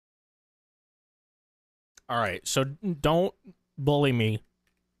All right, so don't bully me.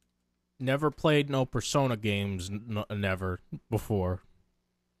 Never played no Persona games, never before.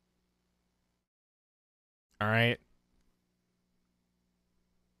 All right.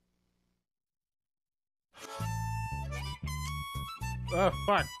 Oh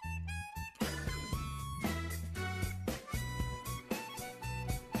fuck.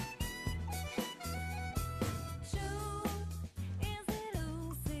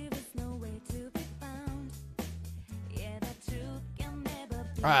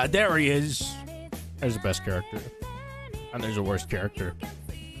 Ah, there he is. There's the best character, and there's the worst character.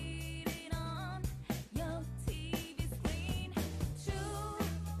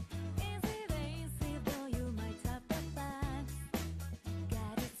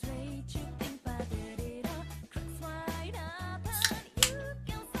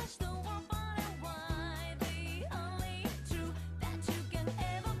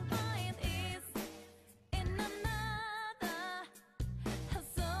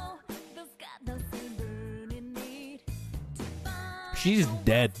 She's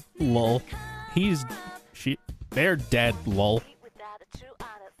dead, lol. They're dead, lol.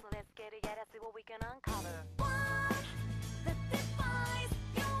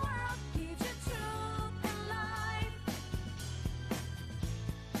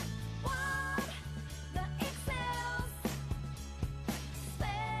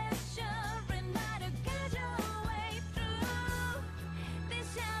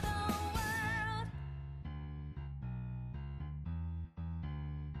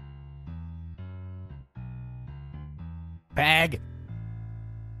 Bag.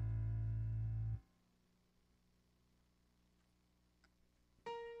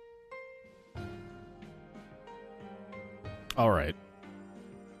 All right.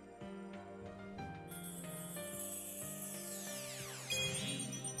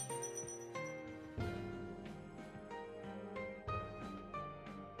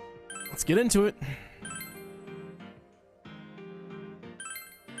 Let's get into it.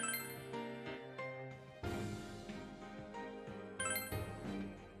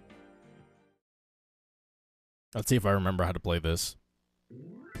 Let's see if I remember how to play this.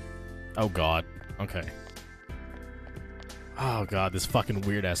 Oh god. Okay. Oh god, this fucking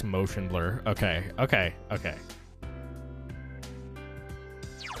weird ass motion blur. Okay.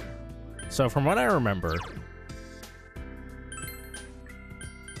 So from what I remember...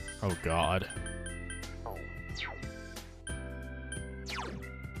 Oh god.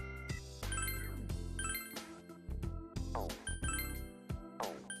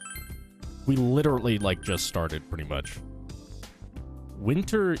 We literally, like, just started, pretty much.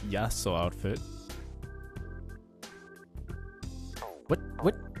 Winter Yasuo outfit.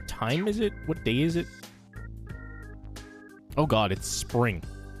 What time is it? What day is it? Oh god, it's spring.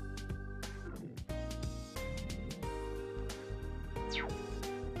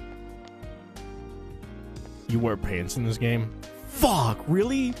 You wear pants in this game? Fuck,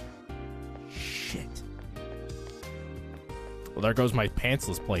 really? Shit. Well, there goes my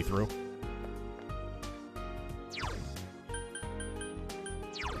pantsless playthrough.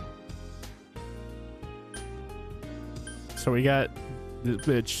 So we got this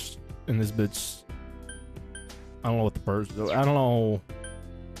bitch and this bitch. I don't know what the person. I don't know.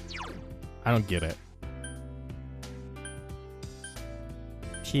 I don't get it.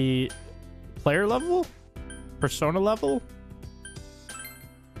 Player level? Persona level?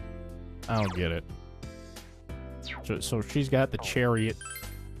 I don't get it. So she's got the chariot.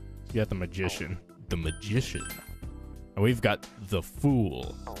 She's got the magician. The magician. And we've got the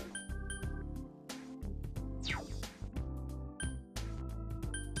fool.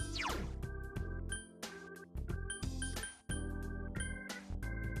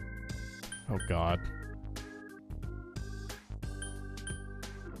 Oh god.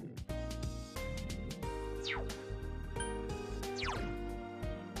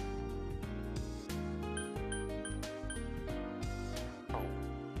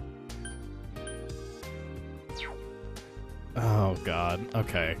 Oh god.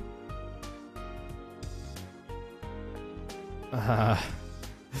 Okay.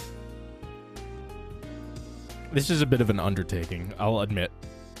 This is a bit of an undertaking, I'll admit.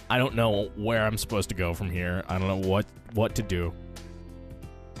 I don't know where I'm supposed to go from here. I don't know what to do.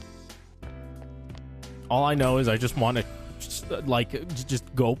 All I know is I just want to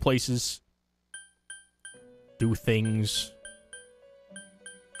just go places, do things.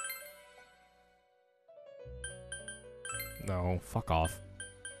 No, fuck off.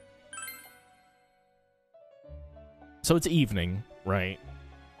 So it's evening, right?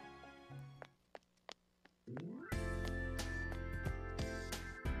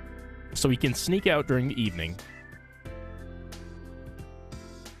 so we can sneak out during the evening.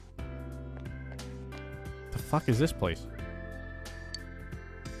 The fuck is this place?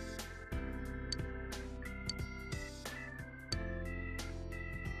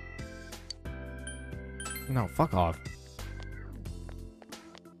 No, fuck off.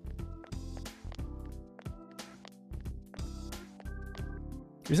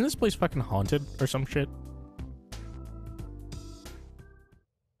 Isn't this place fucking haunted or some shit?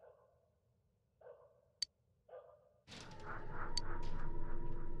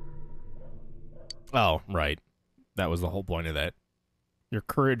 Oh, right. That was the whole point of that. Your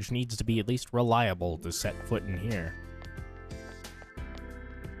courage needs to be at least reliable to set foot in here.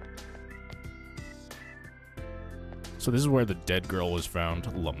 So this is where the dead girl was found,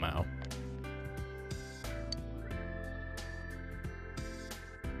 Lamau.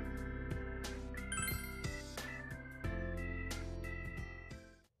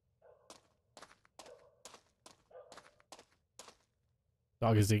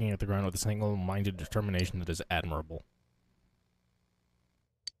 Dog is digging at the ground with a single-minded determination that is admirable.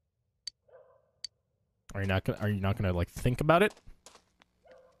 Are you not gonna like think about it?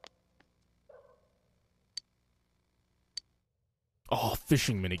 Oh,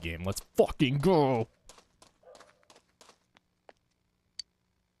 fishing minigame. Let's fucking go.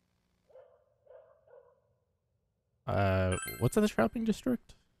 What's in the shopping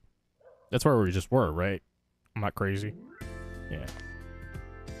district? That's where we just were, right? I'm not crazy. Yeah.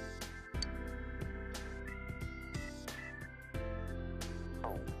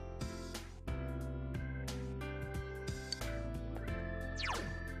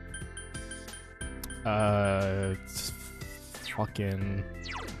 It's fucking...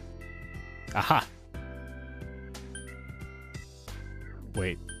 Aha!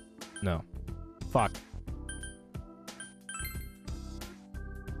 Wait. No. Fuck.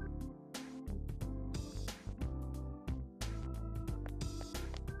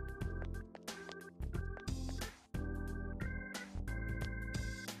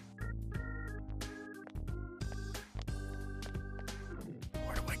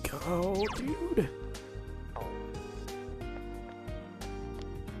 Where do I go, dude?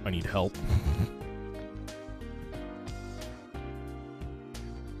 I need help.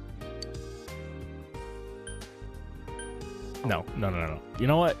 No. You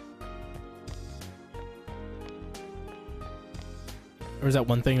know what? Or was that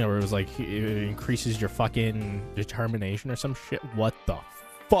one thing where it was like, it increases your fucking determination or some shit? What the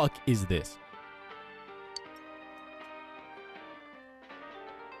fuck is this?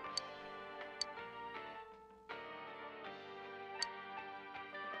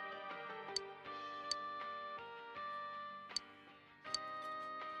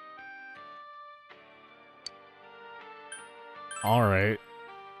 All right.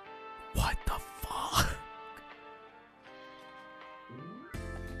 What the fuck?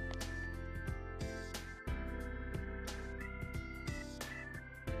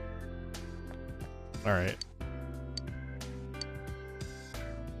 All right.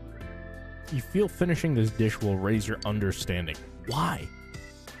 You feel finishing this dish will raise your understanding. Why?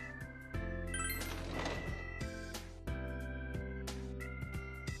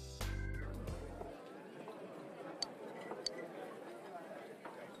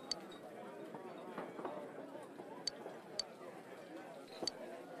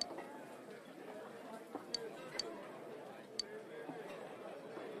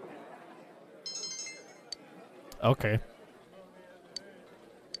 Okay.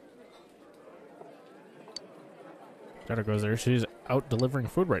 Dada goes there. She's out delivering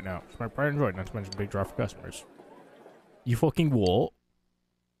food right now. It's my pride and joy, not to mention a big draw for customers. You fucking what?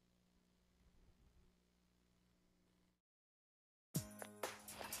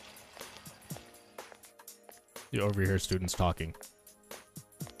 You overhear students talking.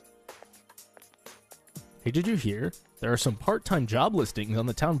 Hey, did you hear? There are some part-time job listings on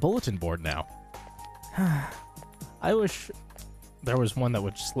the town bulletin board now. I wish there was one that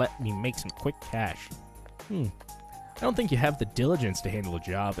would just let me make some quick cash. I don't think you have the diligence to handle a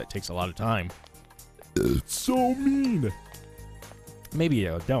job that takes a lot of time. It's so mean. Maybe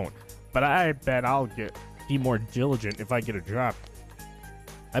you don't, but I bet I'll be more diligent if I get a job.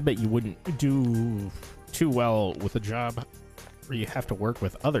 I bet you wouldn't do too well with a job where you have to work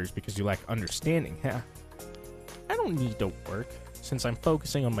with others because you lack understanding, huh? I don't need to work. Since I'm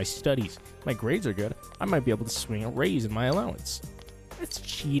focusing on my studies, my grades are good, I might be able to swing a raise in my allowance. That's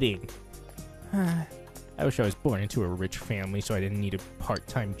cheating. I wish I was born into a rich family so I didn't need a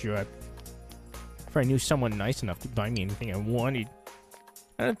part-time job. If I knew someone nice enough to buy me anything I wanted,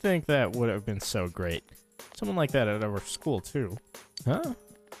 I don't think that would have been so great. Someone like that at our school, too. Huh?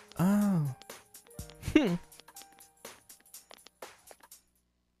 Oh. Hmm.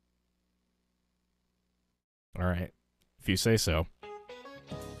 Alright, if you say so.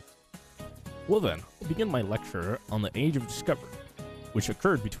 Well then, I'll begin my lecture on the Age of Discovery, which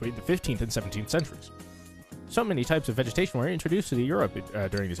occurred between the 15th and 17th centuries. So many types of vegetation were introduced to Europe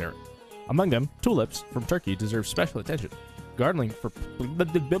during this era. Among them, tulips from Turkey deserve special attention. Gardening for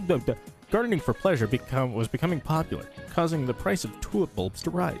pleasure was becoming popular, causing the price of tulip bulbs to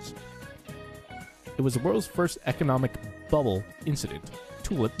rise. It was the world's first economic bubble incident,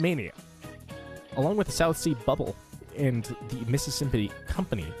 tulip mania. Along with the South Sea bubble and the Mississippi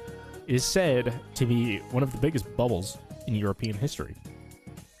Company, it is said to be one of the biggest bubbles in European history.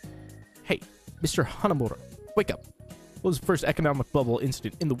 Hey, Mr. Hanamura, wake up. What was the first economic bubble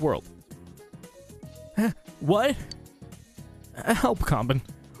incident in the world? Huh? What? Help, Combin.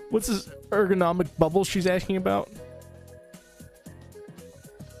 What's this ergonomic bubble she's asking about?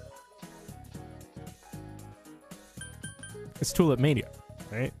 It's Tulip Mania,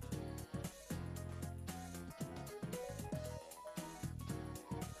 right?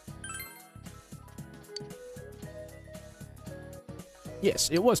 Yes,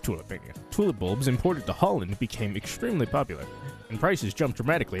 it was Tulip Mania. Tulip bulbs imported to Holland became extremely popular, and prices jumped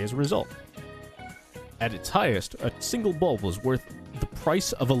dramatically as a result. At its highest, a single bulb was worth the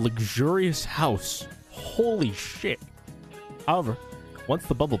price of a luxurious house. Holy shit. However, once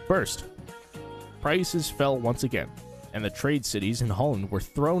the bubble burst, prices fell once again, and the trade cities in Holland were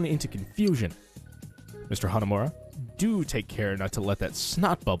thrown into confusion. Mr. Hanamura, do take care not to let that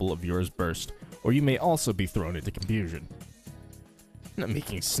snot bubble of yours burst, or you may also be thrown into confusion. I'm not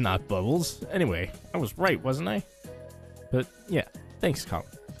making snot bubbles. Anyway, I was right, wasn't I? But yeah, thanks, Colin.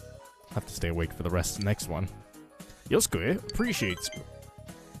 I'll have to stay awake for the rest of the next one. Yosuke appreciates you.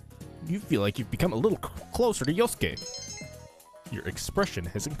 You feel like you've become a little closer to Yosuke. Your expression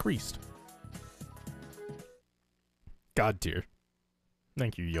has increased. God tier.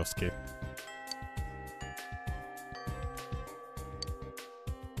 Thank you, Yosuke.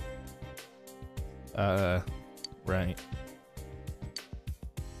 Right.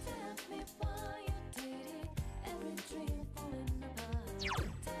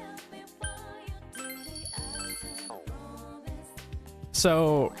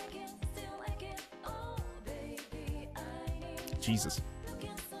 So, Jesus.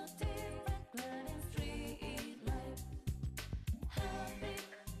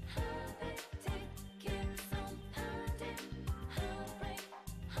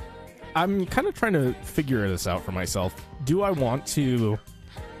 I'm kind of trying to figure this out for myself. Do I want to,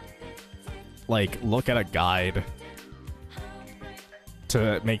 like, look at a guide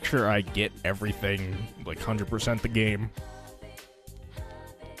to make sure I get everything, like, 100% the game?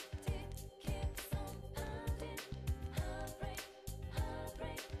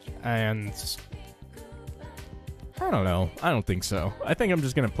 And I don't know. I don't think so. I think I'm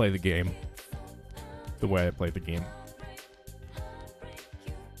just gonna play the game the way I played the game.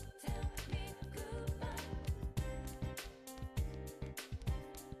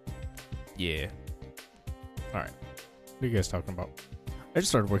 Yeah. Alright. What are you guys talking about? I just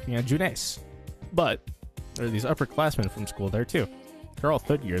started working at Junes. But there are these upperclassmen from school there too. They're all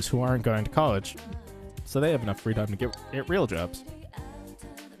third years who aren't going to college, so they have enough free time to get real jobs.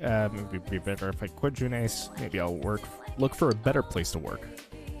 Maybe it'd be better if I quit Junes. Maybe I'll look for a better place to work.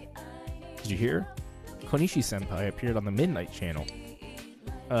 Did you hear? Konishi-senpai appeared on the Midnight Channel.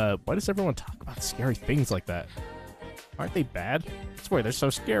 Why does everyone talk about scary things like that? Aren't they bad? I swear, they're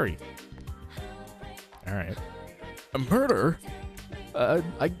so scary. Alright. A murder?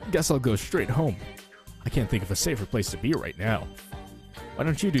 I guess I'll go straight home. I can't think of a safer place to be right now. Why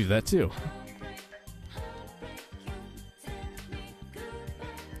don't you do that too?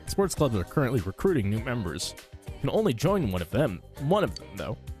 Sports clubs are currently recruiting new members. You can only join one of them,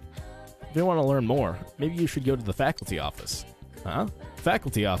 though. If you want to learn more, maybe you should go to the faculty office. Huh?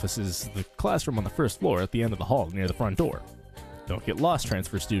 Faculty office is the classroom on the first floor at the end of the hall near the front door. Don't get lost,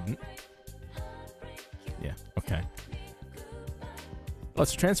 transfer student. Yeah, okay.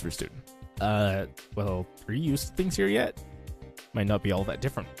 What's a transfer student? Well, are you used to things here yet? Might not be all that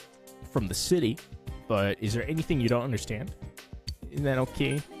different from the city, but is there anything you don't understand? Is that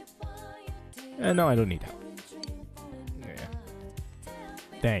okay? No, I don't need help. Yeah.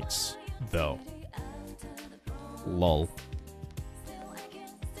 Thanks, though. Lol.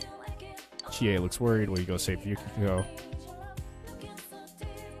 Chie looks worried. Will you go save Yukiko?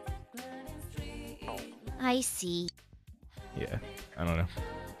 I see. Yeah, I don't know.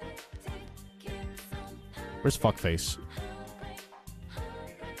 Where's Fuckface?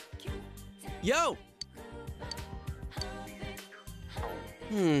 Yo!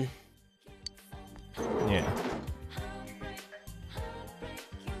 Yeah.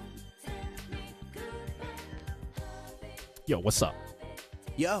 Yo, what's up?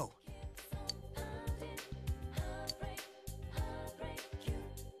 Yo.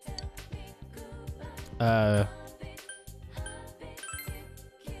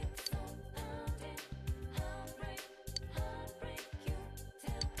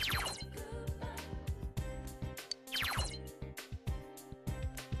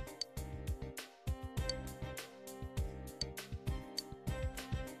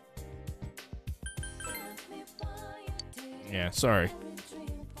 Yeah, sorry.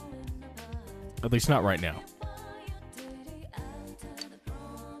 At least not right now.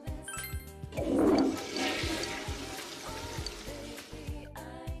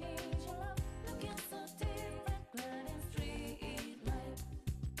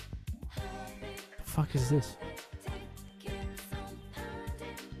 The fuck is this?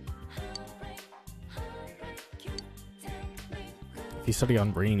 If you study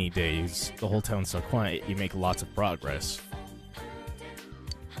on rainy days, the whole town's so quiet, you make lots of progress.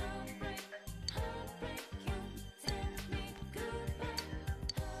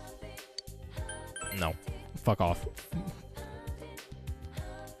 No. Fuck off.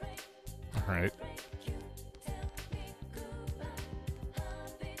 Alright.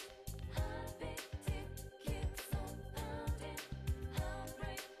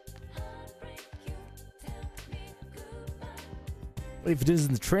 If it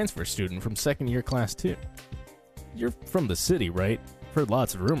isn't the transfer student from second year class 2. You're from the city, right? Heard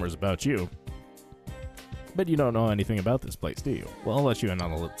lots of rumors about you. But you don't know anything about this place, do you? Well, I'll let you in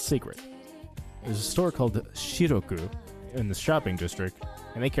on a little secret. There's a store called Shiroku in the shopping district,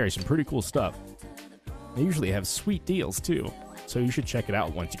 and they carry some pretty cool stuff. They usually have sweet deals, too, so you should check it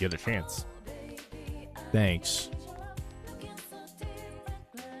out once you get a chance. Thanks.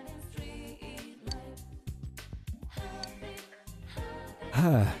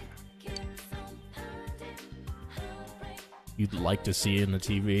 You'd like to see it in the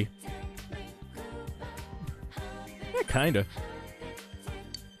TV? Yeah, kinda.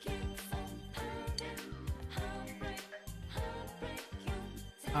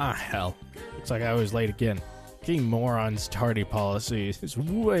 Ah, hell. Looks like I was late again. King Moron's tardy policy is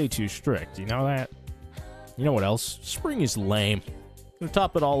way too strict, you know that? You know what else? Spring is lame. To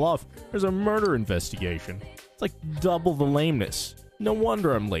top it all off, there's a murder investigation. It's like double the lameness. No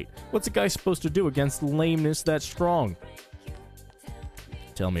wonder I'm late. What's a guy supposed to do against lameness that strong?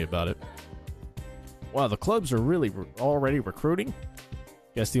 Tell me about it. Wow, the clubs are really already recruiting?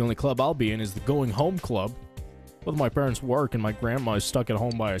 Guess the only club I'll be in is the Going Home Club. Both my parents work and my grandma is stuck at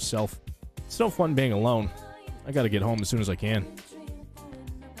home by herself. It's no fun being alone. I gotta get home as soon as I can.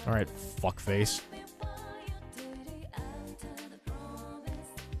 Alright, fuckface.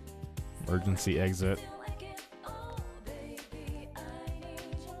 Emergency exit.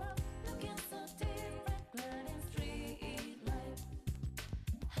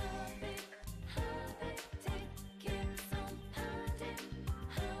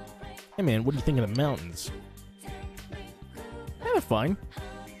 Hey man, what do you think of the mountains? They're fine.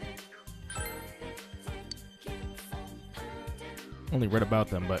 Only read about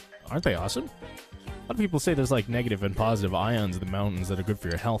them, but aren't they awesome? A lot of people say there's like negative and positive ions in the mountains that are good for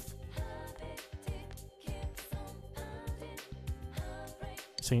your health.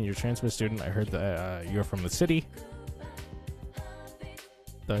 Saying you're a transfer student, I heard that you're from the city.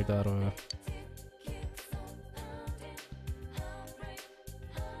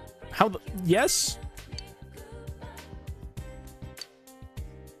 How the... Yes?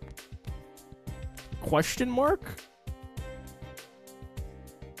 Question mark?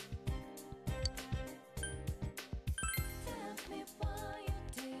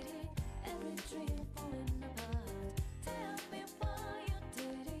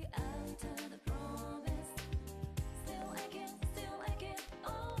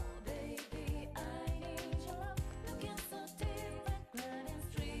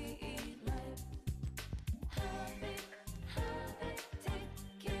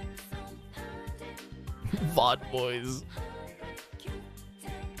 VOD boys.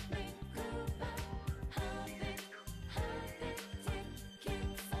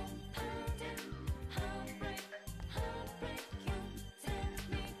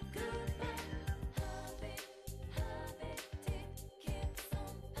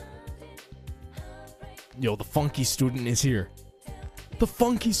 Yo, the funky student is here. The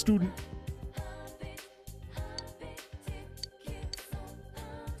funky student.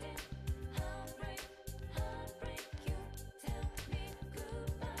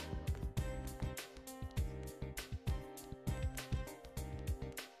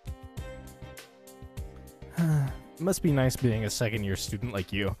 It must be nice being a second-year student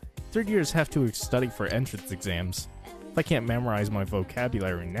like you. Third years have to study for entrance exams. If I can't memorize my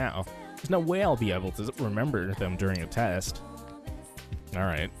vocabulary now, there's no way I'll be able to remember them during a test.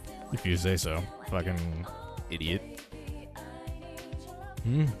 Alright, if you say so. Fucking idiot.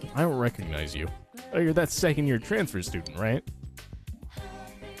 I don't recognize you. Oh, you're that second-year transfer student, right?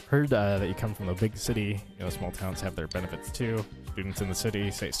 Heard that you come from a big city. You know, small towns have their benefits too. Students in the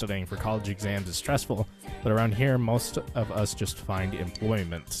city say studying for college exams is stressful, but around here, most of us just find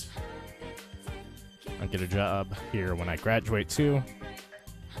employment. I'll get a job here when I graduate too.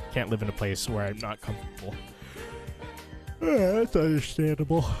 Can't live in a place where I'm not comfortable. That's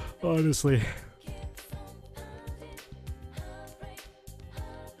understandable, honestly.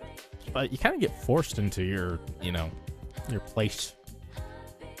 But you kind of get forced into your, you know, your place.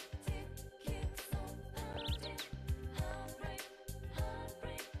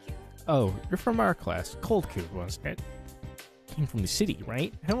 Oh, you're from our class. Cold Cube, wasn't it? Came from the city,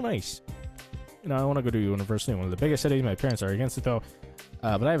 right? How nice. You know, I want to go to university in one of the biggest cities. My parents are against it, though.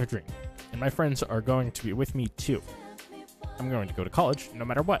 But I have a dream. And my friends are going to be with me, too. I'm going to go to college, no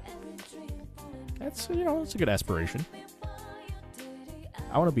matter what. That's, you know, it's a good aspiration.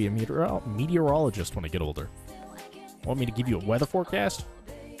 I want to be a meteorologist when I get older. Want me to give you a weather forecast?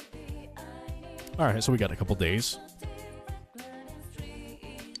 Alright, so we got a couple days.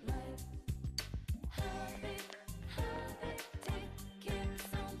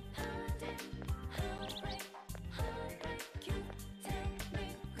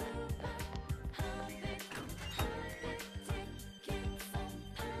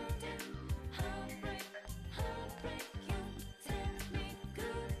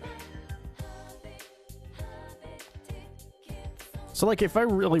 So, like, if I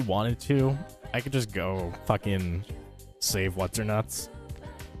really wanted to, I could just go fucking save What's-Her-Nuts.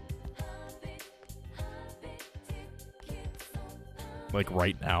 Like,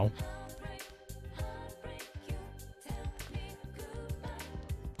 right now.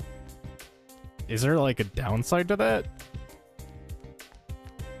 Is there, like, a downside to that?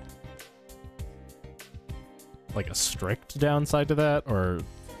 Like, a strict downside to that, or...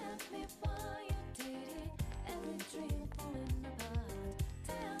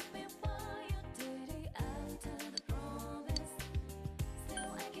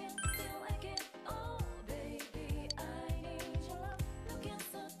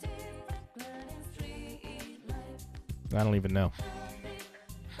 I don't even know.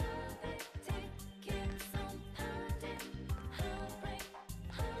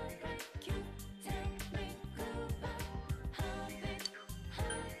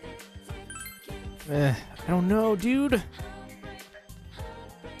 I don't know, dude.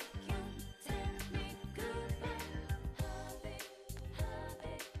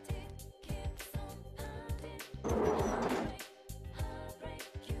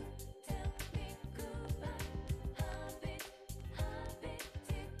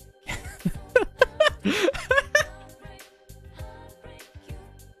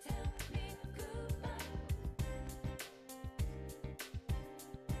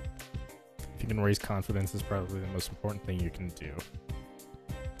 If you can raise confidence is probably the most important thing you can do.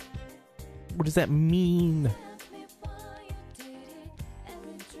 What does that mean?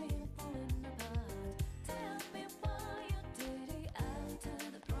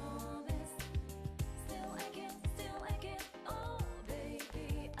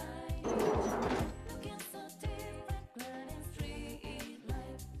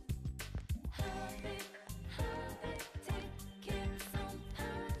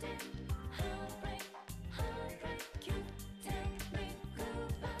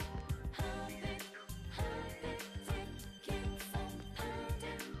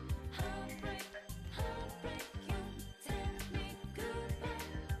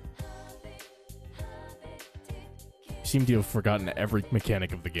 Seem to have forgotten every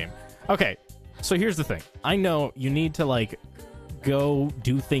mechanic of the game. Okay, so here's the thing. I know you need to, like, go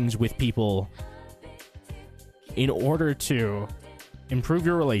do things with people in order to improve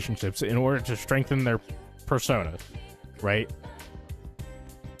your relationships, in order to strengthen their persona, right?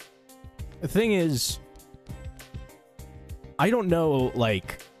 The thing is, I don't know,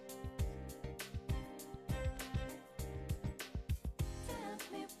 like...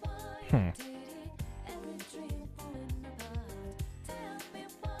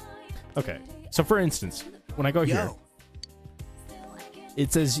 Okay, so for instance, when I go here,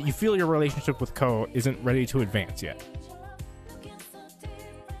 it says you feel your relationship with Ko isn't ready to advance yet.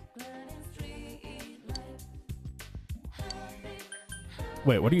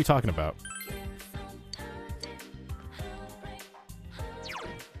 Wait, what are you talking about?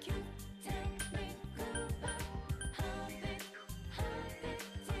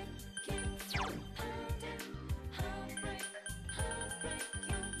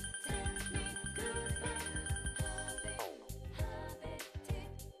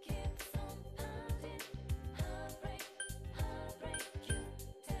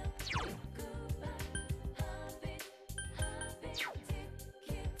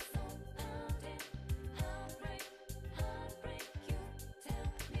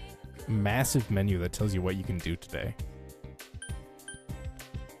 massive menu that tells you what you can do today.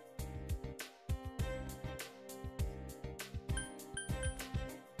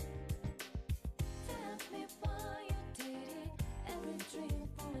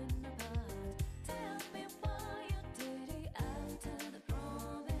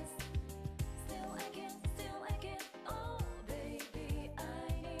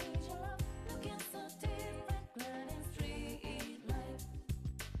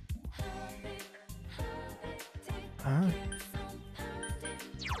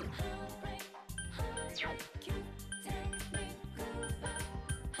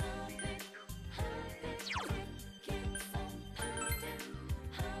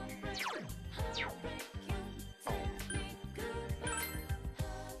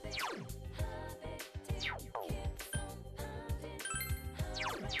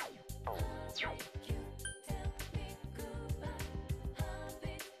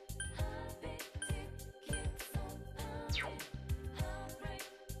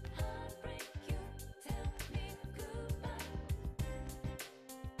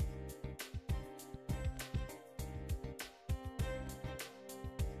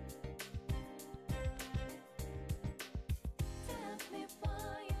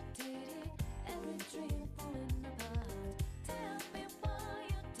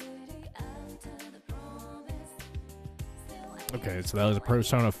 Okay, so that was a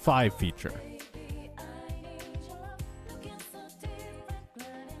Persona 5 feature.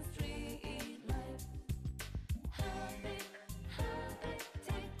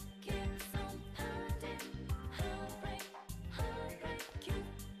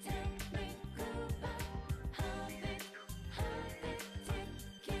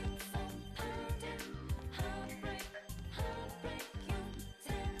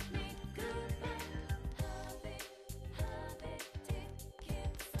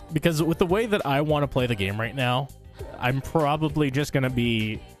 Because with the way that I want to play the game right now, I'm probably just going to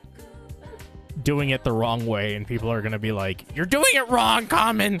be doing it the wrong way, and people are going to be like, "You're doing it wrong,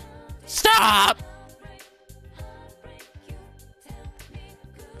 Common! Stop!"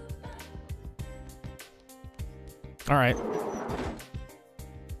 Alright.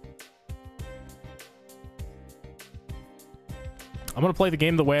 I'm going to play the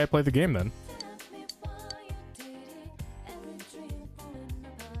game the way I play the game, then.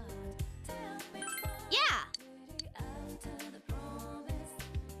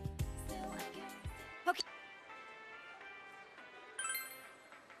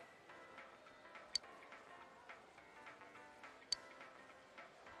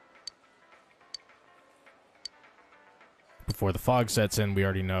 Before the fog sets in, we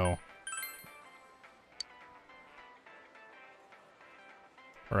already know.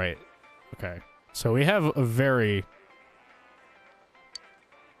 Right. Okay. So we have a very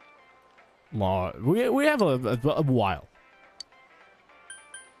long... We have a while.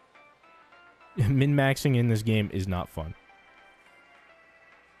 Min-maxing in this game is not fun.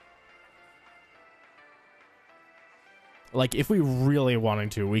 Like, if we really wanted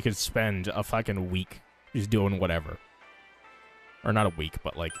to, we could spend a fucking week just doing whatever. Or not a week,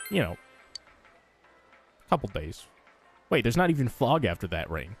 but like, you know, a couple days. Wait, there's not even fog after that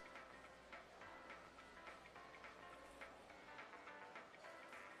rain.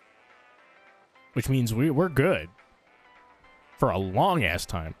 Which means we're good. For a long-ass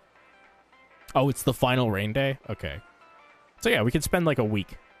time. Oh, it's the final rain day? Okay. So yeah, we could spend like a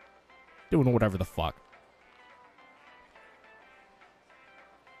week doing whatever the fuck.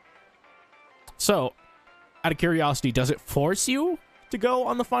 So... out of curiosity, does it force you to go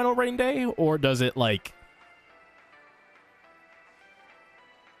on the final rain day? Or does it, like...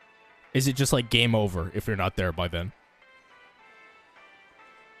 is it just, like, game over if you're not there by then?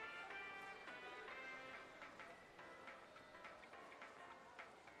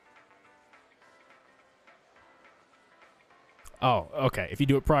 Oh, okay. If you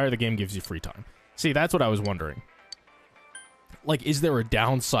do it prior, the game gives you free time. See, that's what I was wondering. Like, is there a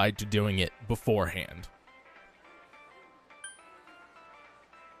downside to doing it beforehand?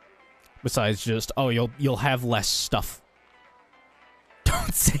 Besides just, oh, you'll have less stuff.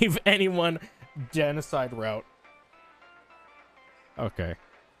 Don't save anyone. Genocide route. Okay.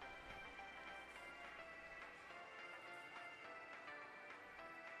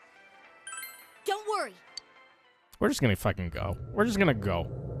 Don't worry. We're just gonna fucking go. We're just gonna go.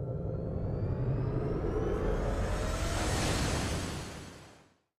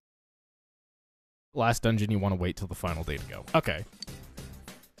 Last dungeon, you want to wait till the final day to go. Okay.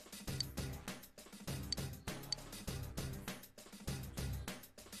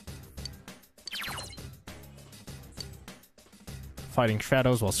 fighting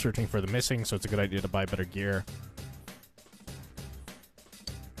shadows while searching for the missing, so it's a good idea to buy better gear.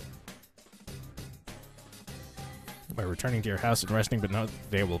 By returning to your house and resting, but not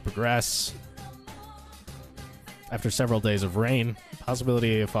the day will progress. After several days of rain, the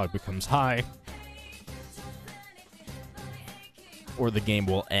possibility of fog becomes high. Or the game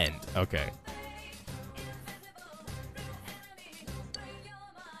will end. Okay.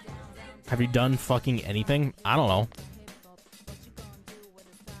 Have you done fucking anything? I don't know.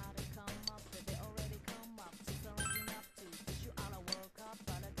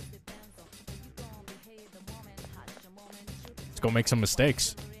 Let's go make some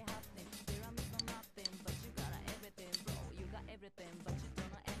mistakes.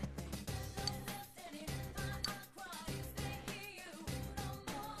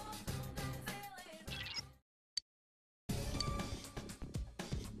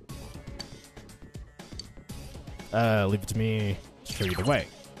 Leave it to me to show you the way.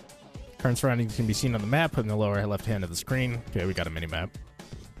 Current surroundings can be seen on the map in the lower left hand of the screen. Okay, we got a mini-map.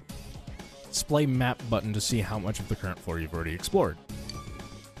 Display map button to see how much of the current floor you've already explored.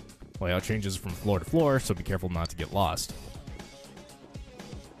 Layout changes from floor to floor, so be careful not to get lost.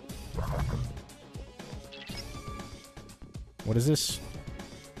 What is this?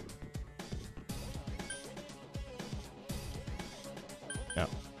 No.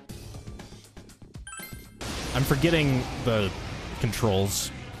 I'm forgetting the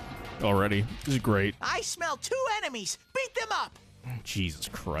controls already. This is great. I smell 2 enemies. Beat them up. Jesus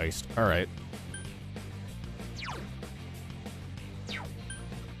Christ. All right.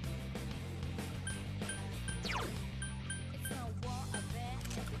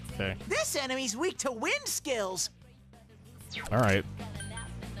 Okay. This enemy's weak to wind skills. All right.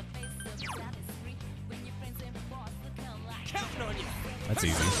 Counting on you. That's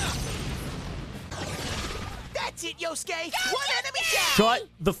easy. That's it, Yosuke. 1 enemy down. Shut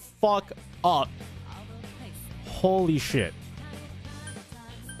the fuck up. Holy shit.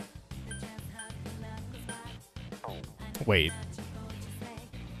 Wait.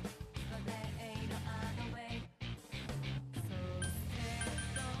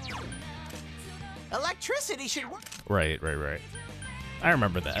 Electricity should work. Right. I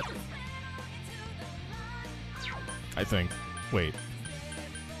remember that. I think. Wait.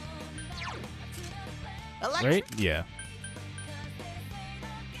 Right? Yeah.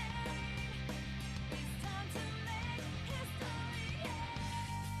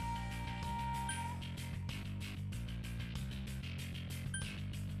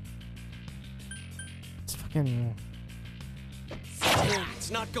 It's fucking...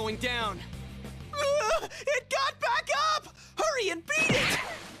 It's not going down. It got back up. Hurry and beat it.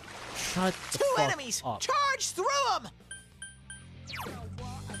 Shut the 2 fuck enemies. up. Charge through them.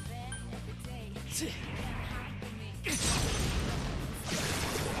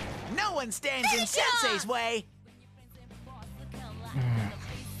 No one stands in Sensei's way.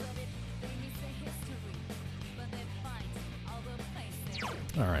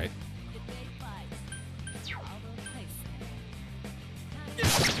 All right.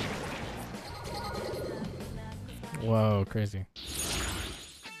 Whoa, crazy.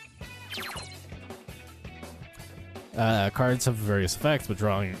 Cards have various effects, but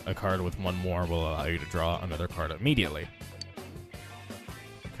drawing a card with 1 more will allow you to draw another card immediately.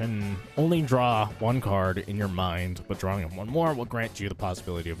 You can only draw 1 card in your mind, but drawing 1 more will grant you the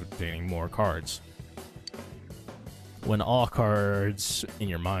possibility of obtaining more cards. When all cards in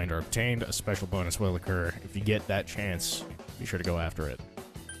your mind are obtained, a special bonus will occur. If you get that chance, be sure to go after it.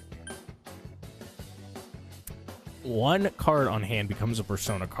 1 card on hand becomes a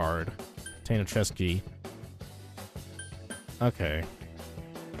persona card. Obtain a chest key. Okay.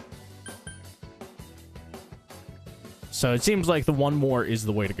 So it seems like the 1 more is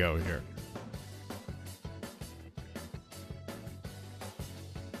the way to go here.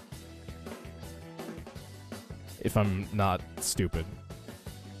 If I'm not stupid.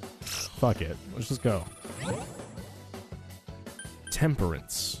 Fuck it. Let's just go.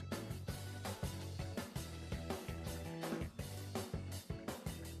 Temperance.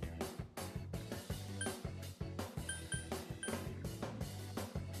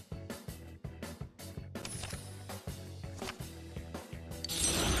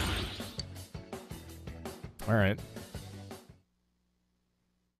 All right.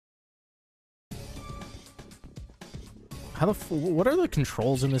 How the what are the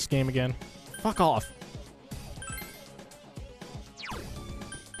controls in this game again? Fuck off.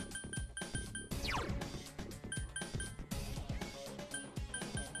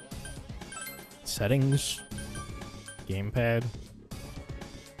 Settings. Gamepad.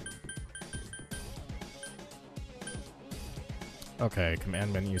 Okay,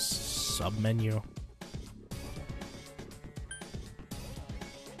 command menu, sub menu.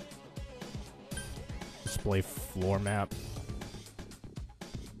 Display floor map.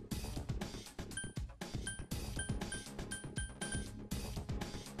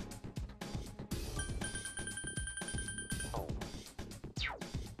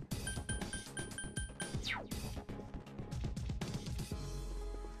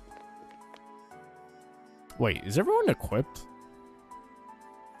 Wait, is everyone equipped?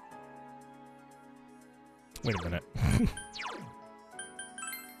 Wait a minute.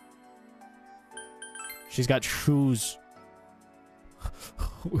 She's got shoes.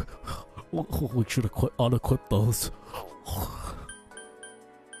 We should unequip those.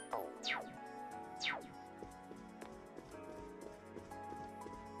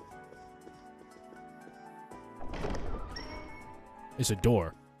 It's a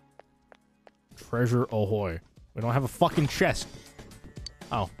door. Treasure ahoy. We don't have a fucking chest.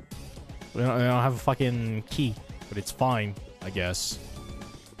 Oh. We don't have a fucking key. But it's fine, I guess.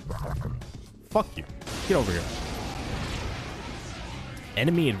 Fuck you. Get over here.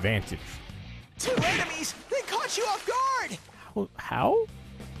 Enemy advantage. 2 enemies! They caught you off guard! How?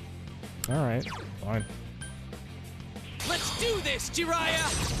 Alright, fine. Let's do this, Jiraiya!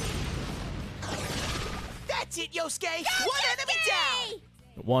 That's it, Yosuke! One enemy down!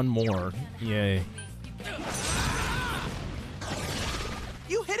 One more. Yay.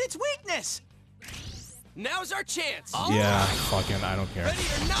 You hit its weakness! Now's our chance! Yeah, fucking, I don't care. Ready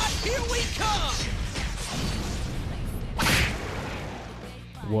or not, here we come!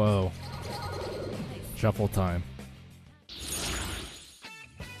 Whoa. Shuffle time.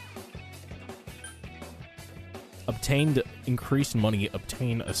 Obtained increased money,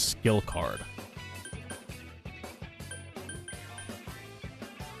 obtain a skill card.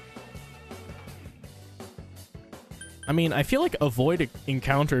 I mean, I feel like avoid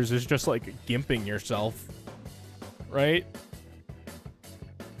encounters is just like gimping yourself, right?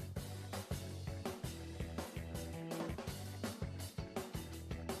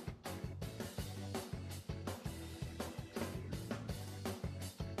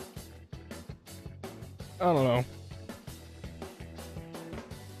 I don't know.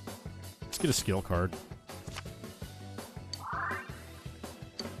 Let's get a skill card.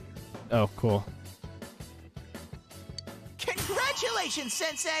 Oh, cool. Congratulations,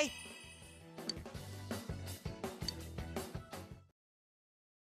 Sensei!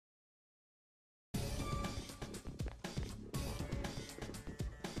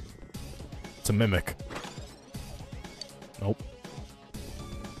 It's a mimic. Nope.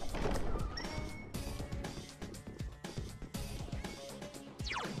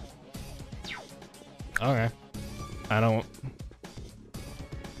 Okay.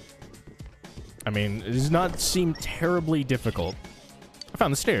 I mean, it does not seem terribly difficult. I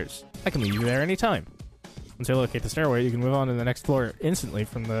found the stairs. I can leave you there anytime. Once you locate the stairway, you can move on to the next floor instantly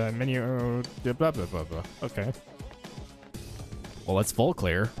from the menu. Blah, blah, blah, blah. Okay. Well, let's full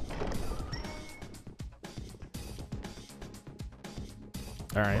clear.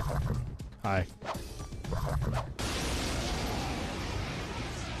 Alright. Hi.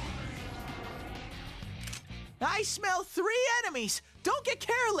 I smell 3 enemies! Don't get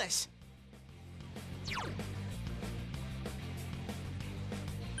careless!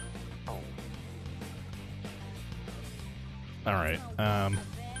 Alright,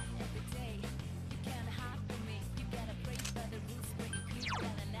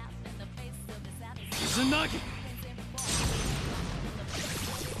 Zanagi!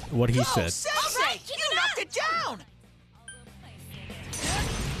 what he Go, said. Sensei! You knocked it down!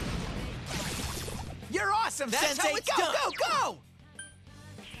 You're awesome, That's Sensei! how it's Go, done. go, go!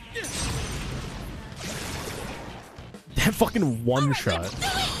 That fucking one shot.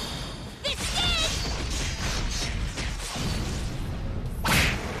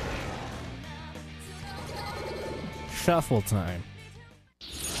 Shuffle time.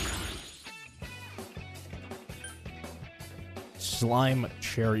 Slime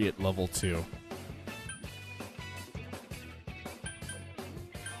Chariot level 2.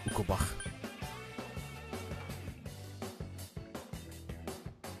 Ukobach.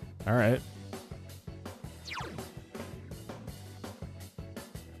 Alright.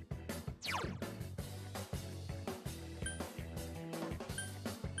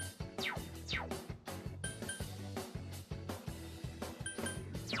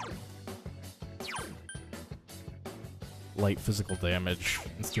 Light physical damage,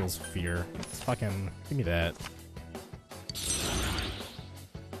 instills fear. Fucking, give me that.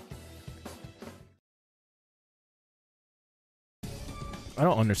 I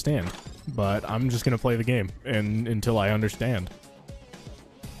don't understand, but I'm just gonna play the game until I understand.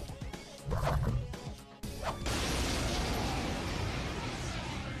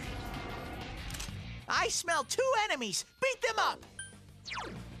 smell 2 enemies. Beat them up.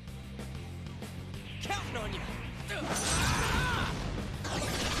 Counting on you.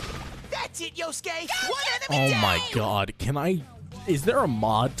 That's it, Yosuke. 1 Oh enemy down. my god, can I... Is there a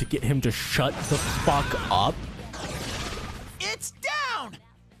mod to get him to shut the fuck up? It's down.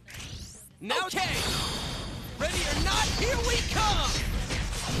 Now, okay. Ready or not, here we come.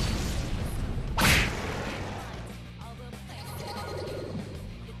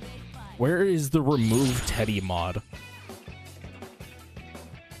 Where is the remove Teddy mod?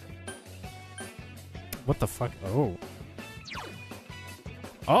 What the fuck? Oh.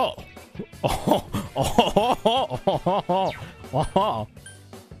 Oh. Oh. Oh. Oh.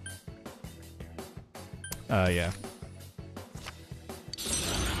 Yeah.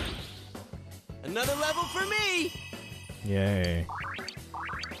 Another level for me. Yay.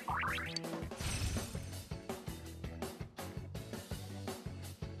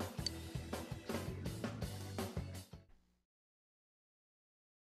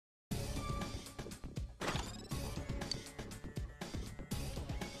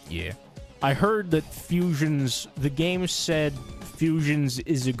 Yeah. I heard that fusions, the game said fusions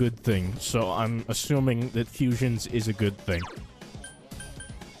is a good thing, so I'm assuming that fusions is a good thing.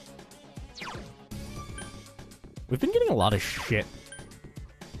 We've been getting a lot of shit.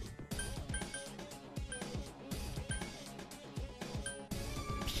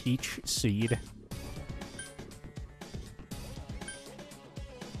 Peach seed.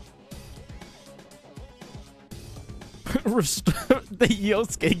 The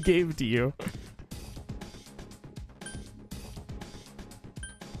Yosuke gave to you.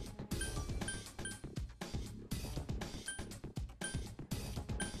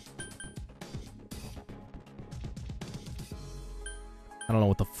 I don't know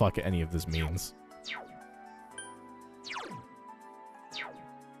what the fuck any of this means.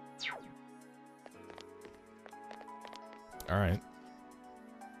 Alright.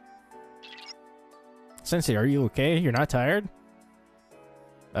 Sensei, are you okay? You're not tired?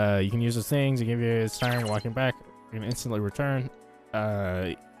 You can use those things to give you it's tiring walking back. You can instantly return.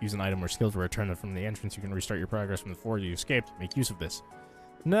 Use an item or skill to return them from the entrance. You can restart your progress from the floor you escaped. Make use of this.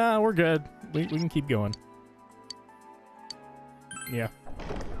 Nah, we're good. We can keep going. Yeah.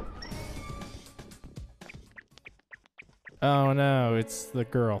 Oh no, it's the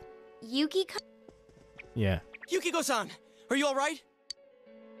girl. Yukiko? Yeah. Yukiko-san, are you all right?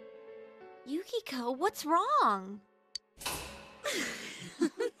 Yukiko, what's wrong?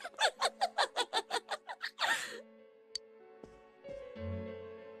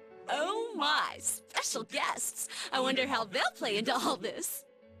 Oh my, special guests. I wonder how they'll play into all this.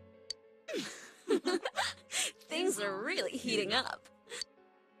 Things are really heating up.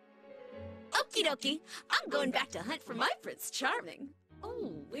 Okie dokie, I'm going back to hunt for my Prince Charming.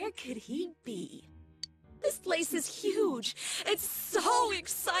 Oh, where could he be? This place is huge. It's so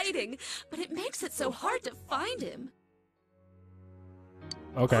exciting, but it makes it so hard to find him.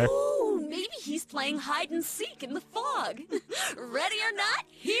 Okay. Oh, maybe he's playing hide and seek in the fog. Ready or not,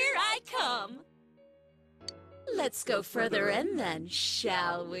 here I come. Let's go further in then,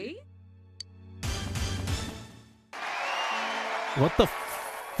 shall we? What the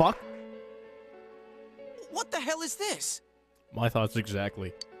fuck? What the hell is this? My thoughts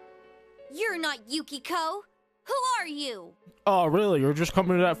exactly. You're not Yukiko. Who are you? Oh, really? You're just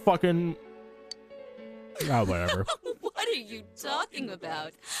coming to that fucking... Oh, whatever. What are you talking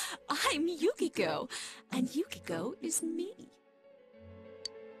about? I'm Yukiko, and Yukiko is me.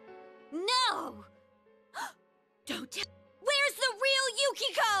 No! Don't tell. Where's the real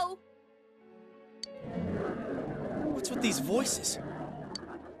Yukiko? What's with these voices?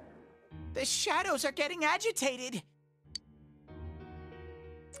 The shadows are getting agitated.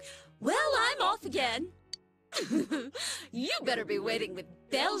 Well, I'm off again. You better be waiting with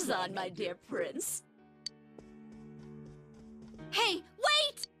bells on, my dear prince. Hey,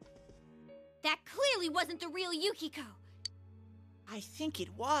 wait! That clearly wasn't the real Yukiko. I think it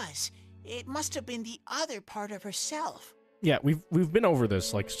was. It must have been the other part of herself. Yeah, we've been over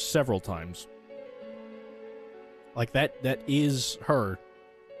this like several times. Like that is her.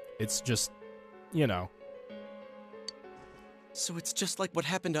 It's just, you know. So it's just like what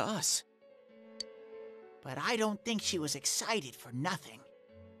happened to us. But I don't think she was excited for nothing.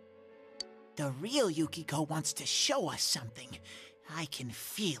 The real Yukiko wants to show us something. I can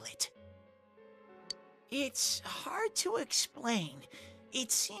feel it. It's hard to explain.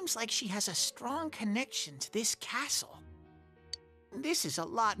 It seems like she has a strong connection to this castle. This is a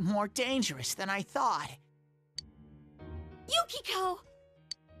lot more dangerous than I thought. Yukiko!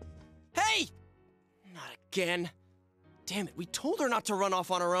 Hey! Not again. Damn it, we told her not to run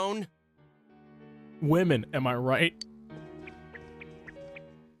off on her own. Women, am I right?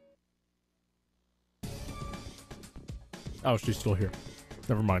 Oh, she's still here.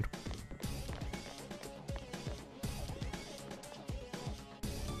 Never mind.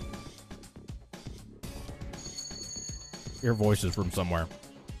 Your voice is from somewhere.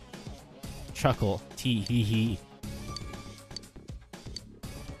 Chuckle. Tee hee hee.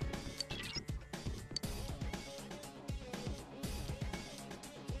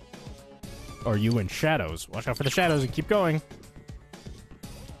 Are you in shadows? Watch out for the shadows and keep going.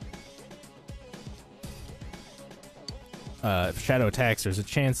 If shadow attacks, there's a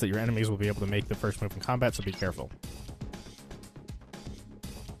chance that your enemies will be able to make the first move in combat, so be careful.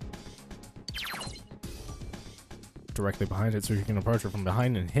 Directly behind it, so you can approach it from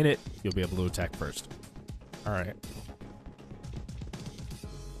behind and hit it, you'll be able to attack first. Alright.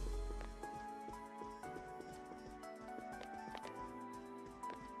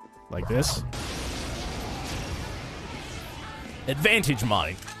 Like this. Advantage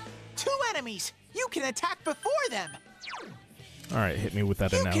mine. 2 enemies! You can attack before them! Alright, hit me with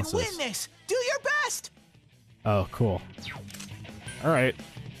that analysis. You can win this! Do your best! Oh, cool. Alright.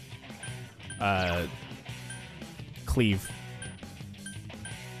 Cleave.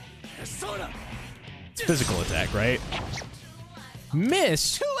 Persona! It's physical attack, right?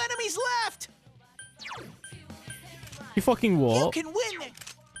 Miss! 2 enemies left! You fucking You will. can win it!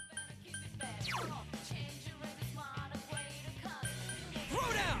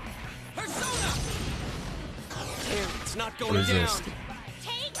 Throw down! Persona! Damn, it's not going Resist. down.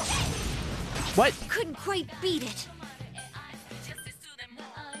 Take What? Couldn't quite beat it.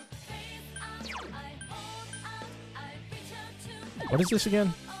 What is this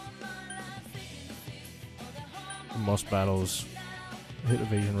again? In most battles, hit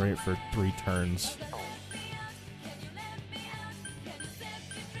evasion rate for 3 turns.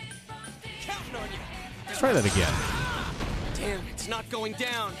 Counting on you. Let's try that again. Damn, it's not going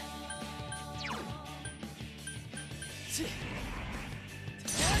down.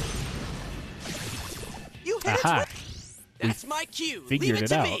 You hit it! Aha! That's my cue. figured Leave it it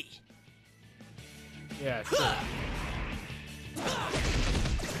to out. me. Yeah, sure.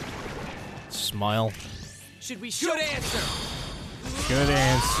 Smile. Should we show? Good answer. Good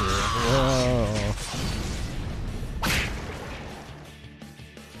answer. Whoa.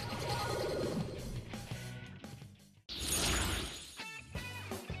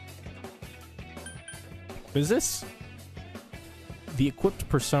 Is this the equipped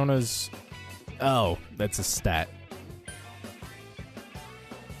personas? Oh, that's a stat.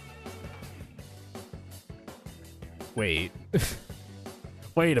 Wait.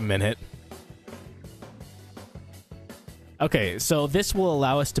 Wait a minute. Okay, so this will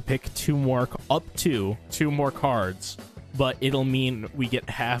allow us to pick up to two more cards, but it'll mean we get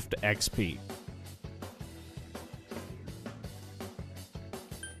halved XP.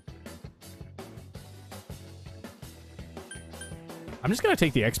 I'm just gonna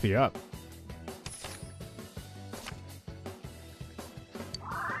take the XP up.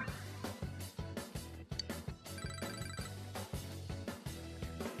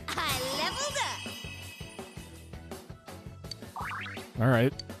 I leveled up. All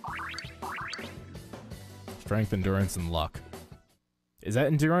right. Strength, endurance, and luck. Is that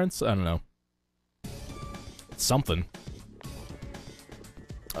endurance? I don't know. It's something.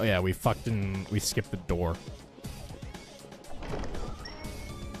 Oh yeah, we skipped the door.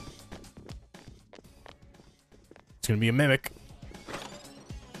 It's gonna be a mimic.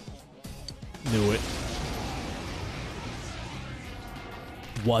 Knew it.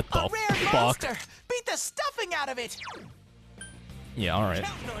 What the A rare fuck? monster! Beat the stuffing out of it! Yeah, alright.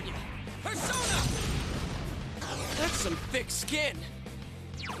 Counting on you. Persona! That's some thick skin.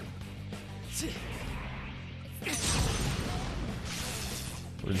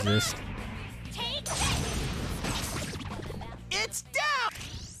 Resist. Take It's down!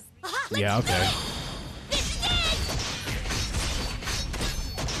 Yeah, okay. this is it.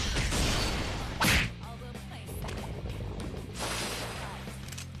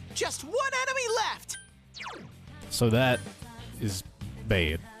 Just one enemy left! So that is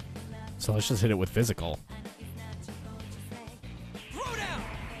bad. So let's just hit it with physical. Throw down!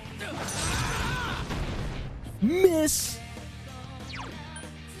 Miss!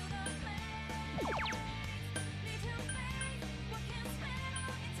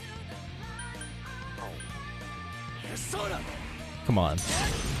 Persona! Come on.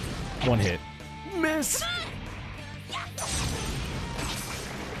 One hit. Miss!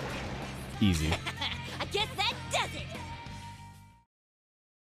 Easy. I guess that does it.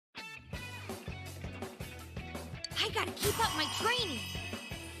 I gotta keep up my training.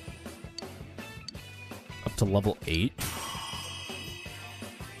 to level 8.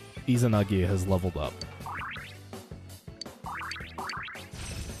 Izanagi has leveled up.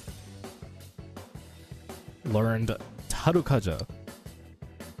 Learned Tarukaja.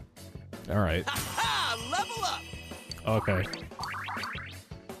 Alright. Ha! Level up! Okay.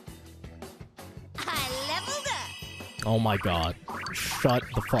 I leveled up. Oh my god. Shut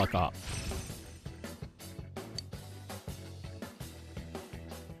the fuck up.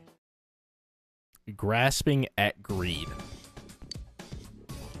 Grasping at greed.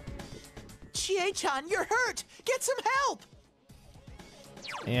 Chie-chan, you're hurt! Get some help!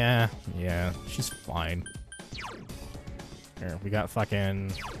 Yeah, she's fine. Here, we got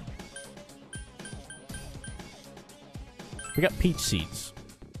fucking... We got peach seeds.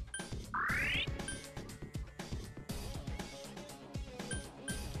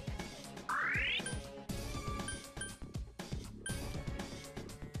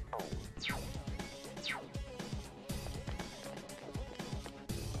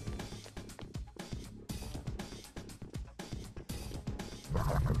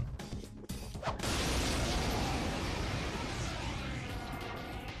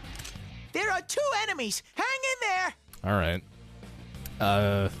 There are 2 enemies! Hang in there! Alright.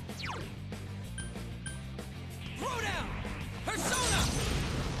 Throw down! Persona!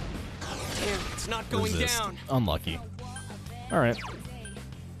 Damn, it's not going Resist. down. Unlucky. Alright.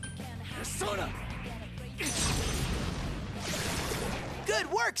 Persona!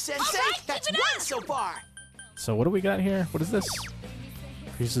 Good work, Sensei! All right, That's keep 1 it up! so far! So what do we got here? What is this?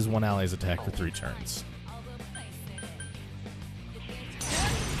 Increases one ally's attack for 3 turns.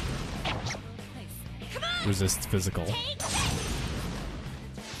 Resists physical.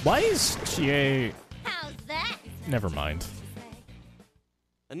 Why is Chie... How's that? Never mind.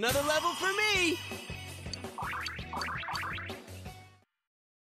 Another level for me!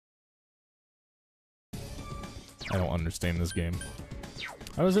 I don't understand this game.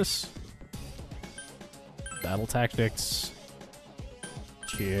 How is this? Battle tactics.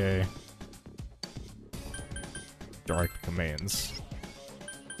 Chie. Direct commands.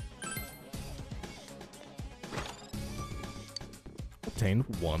 Obtained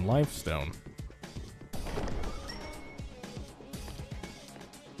 1 life stone.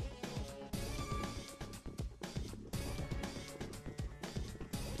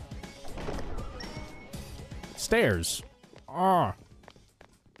 Stairs. Oh.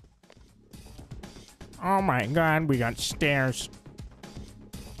 Oh my god, we got stairs.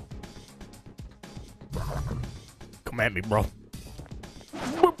 Come at me, bro.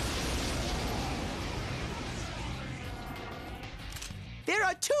 Boop. There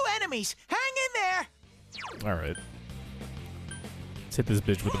are 2 enemies! Hang in there! Alright. Let's hit this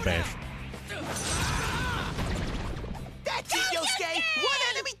bitch with a bash. That's it, Yosuke! 1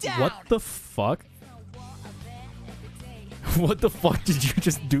 enemy down! What the fuck? What the fuck did you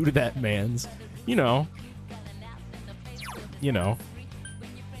just do to that man's? You know. You know.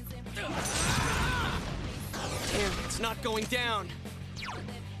 Damn, it's not going down.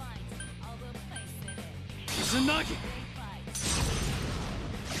 Izanagi!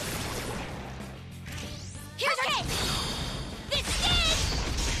 Here's our cake. This is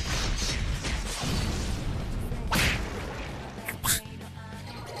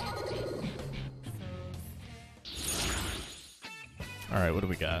Alright, what do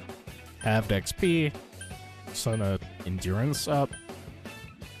we got? Halved XP. Sona endurance up.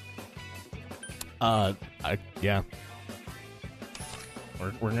 Yeah.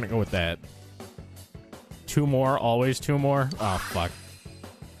 We're gonna go with that. 2 more, always 2 more. Oh, fuck.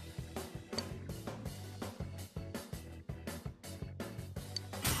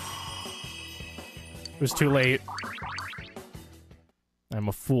 It was too late. I'm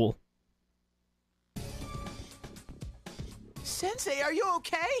a fool. Sensei, are you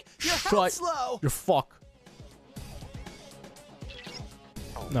okay? Your Shut health's low! your fuck.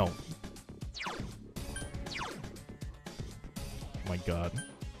 No. Oh my god.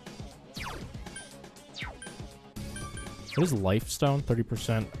 What is life stone?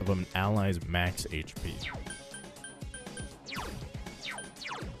 30% of an ally's max HP.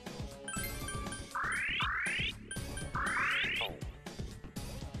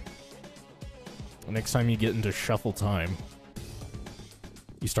 Next time you get into shuffle time,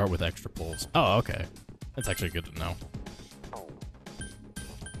 you start with extra pulls. Oh, okay. That's actually good to know.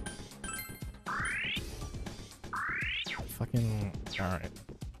 Fucking... Alright.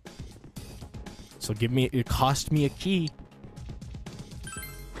 So give me... It cost me a key.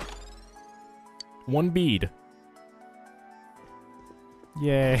 1 bead.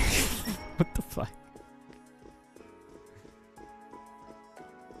 Yay. What the fuck?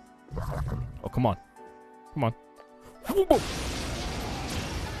 Oh, come on. Come on.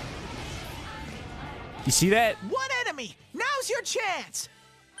 You see that? One enemy! Now's your chance!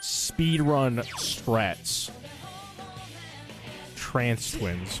 Speedrun strats. Trans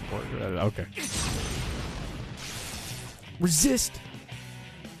twins. Okay. Resist!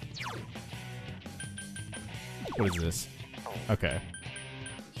 What is this? Okay.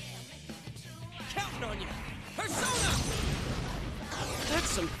 Counting on you. Persona! That's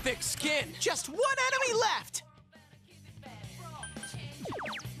some thick skin. Just one enemy left!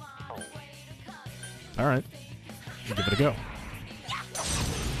 Alright. Give it a go.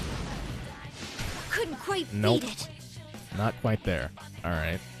 Couldn't quite Nope. beat it. Not quite there.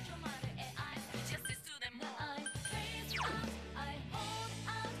 Alright.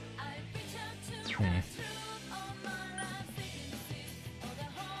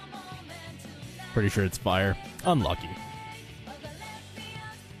 Pretty sure it's fire. Unlucky.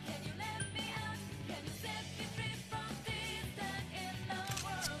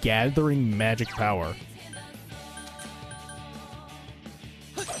 It's gathering magic power.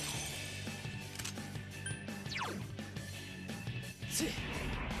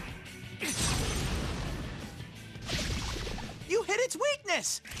 You hit its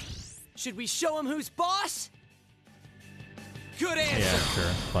weakness! Should we show him who's boss? Good answer. Yeah,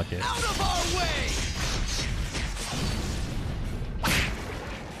 sure. Fuck it. Out of our way!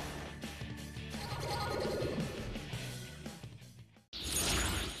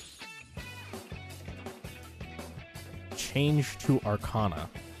 Change to Arcana.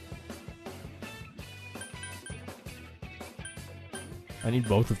 I need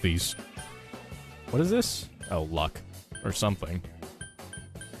both of these. What is this? Oh, luck. Or something.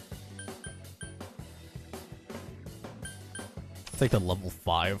 It's like the level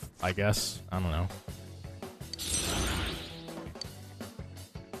 5, I guess. I don't know.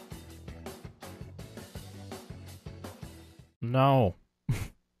 No.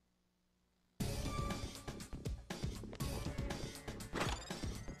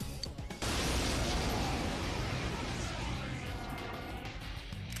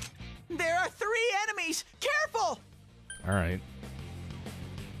 There are 3 enemies! Careful! Alright.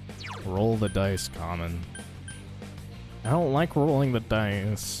 Roll the dice, common. I don't like rolling the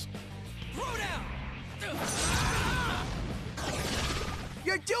dice. Throw down!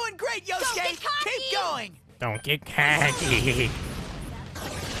 You're doing great, Yosuke! get cocky! Keep going! Don't get cocky.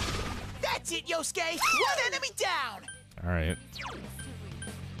 That's it, Yosuke! One enemy down! Alright.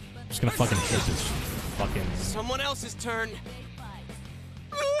 Just gonna fucking hit this fucking... Someone else's turn.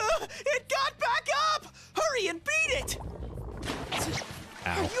 It got back up! Hurry and beat it!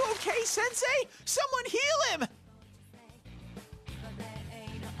 Are Ow. you okay, Sensei? Someone heal him!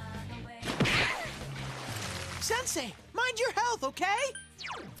 Sensei, mind your health, okay?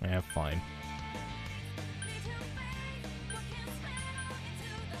 Yeah, fine.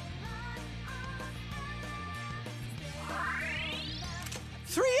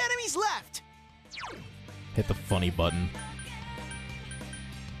 Three enemies left! Hit the funny button.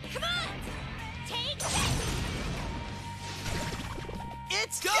 Come on! Take this!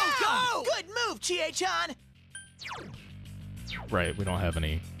 It's Go, down! go! Good move, Chie-chan! Right, we don't have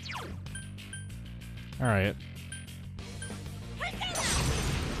any. Alright.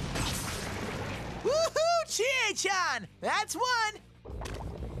 Woohoo, Chie-chan! That's one!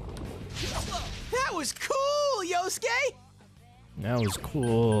 That was cool, Yosuke! That was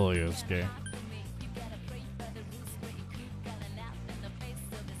cool, Yosuke.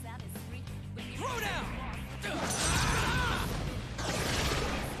 Throw down!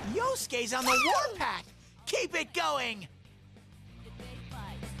 Yosuke's on the warpath! Keep it going!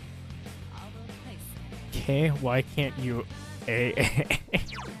 Okay, why can't you...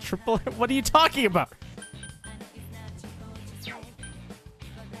 Triple... What are you talking about?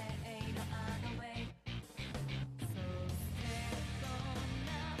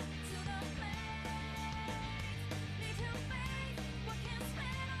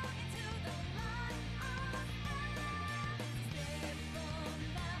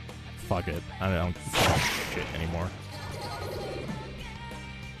 Fuck it. I don't give a shit anymore.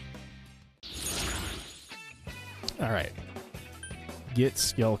 Alright. Get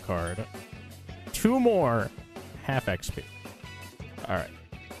skill card. 2 more half XP. Alright.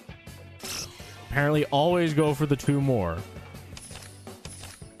 Apparently always go for the 2 more.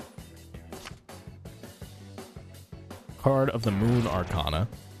 Card of the Moon Arcana.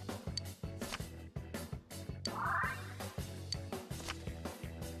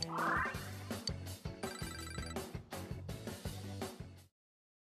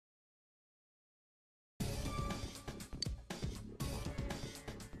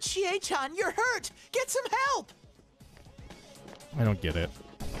 Chie-chan, you're hurt! Get some help! I don't get it.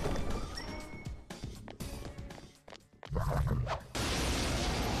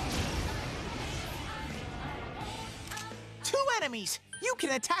 Two enemies! You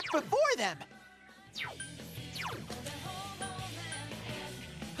can attack before them!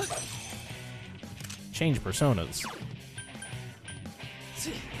 Change personas.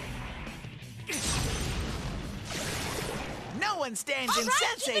 No one stands in All right,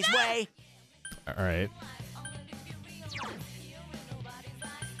 Sensei's keep it up! way! Alright.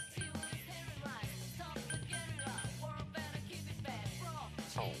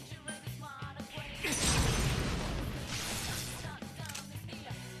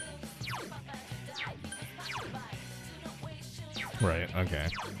 Right, okay.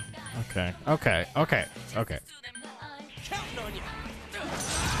 Okay. Counting on you.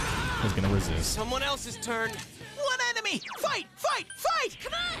 He's gonna resist. Someone else's turn. One enemy! Fight! Fight! Fight!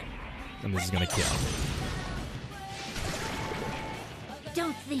 Come on! And this is gonna kill.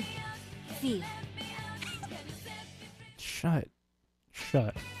 Don't think. Feel. Shut.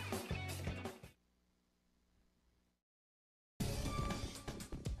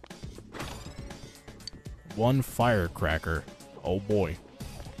 One firecracker. Oh boy.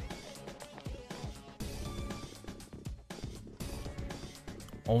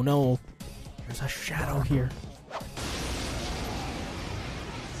 Oh no. There's a shadow here.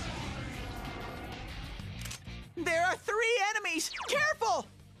 There are 3 enemies! Careful!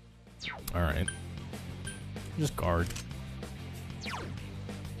 Alright. Just guard.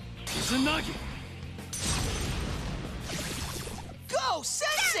 Izanagi. Go,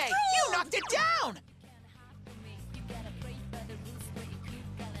 Sensei! You knocked it down!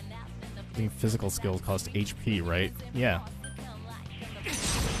 I think physical skills cost HP, right? Yeah.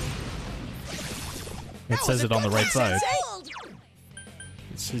 It says it on the right side.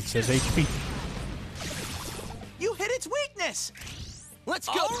 It says HP. You hit its weakness! Let's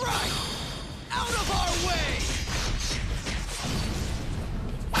go. All right. Out of our way.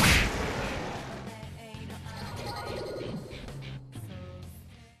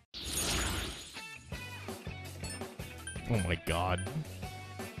 Oh my god.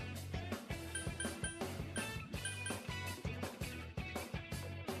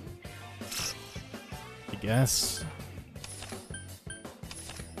 I guess.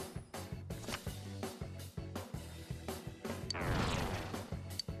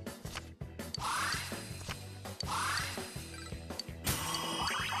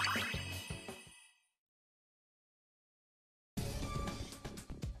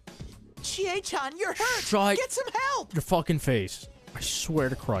 Chie-chan, you're hurt! Shut Get some help! your fucking face. I swear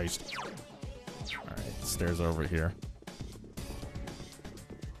to Christ. Alright, stairs over here.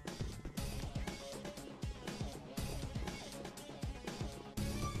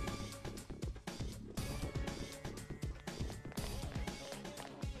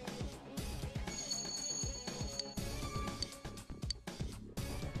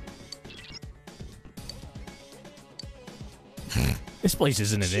 This place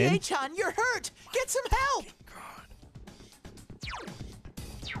isn't an inn. Chie-chan, you're hurt! Get some help!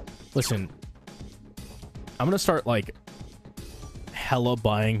 Listen, I'm gonna start, like, hella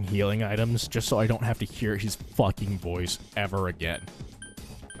buying healing items just so I don't have to hear his fucking voice ever again.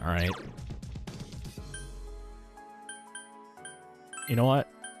 Alright? You know what?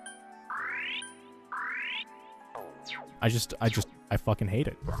 I fucking hate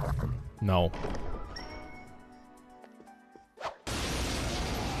it. No.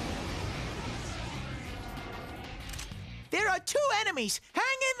 There are 2 enemies! Hang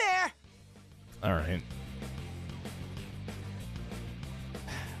in there! Alright.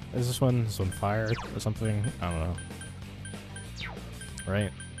 Is this one fire or something? I don't know. Right?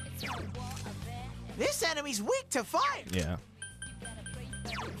 This enemy's weak to fire! Yeah.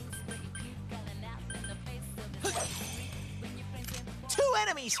 Two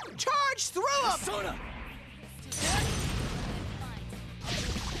enemies! Charge through them! Soda.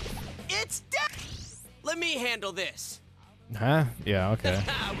 It's dead! Let me handle this. Huh? Yeah, okay.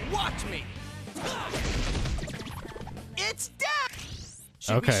 Watch me. It's dead!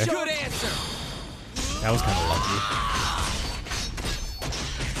 Okay. Good answer. That was kind of lucky.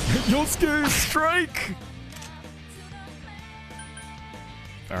 Yosuke, strike!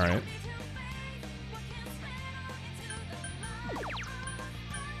 Alright.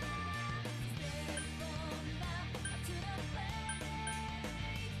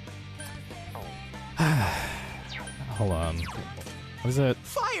 Hold on. What is it?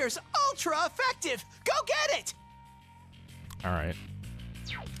 Fire's ultra effective! Go get it! Alright.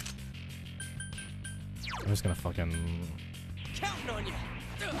 I'm just gonna fucking... Counting on you.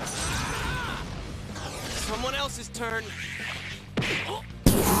 Someone else's turn.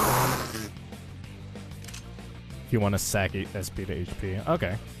 If you want to sack SP to HP.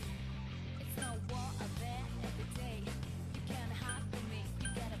 Okay.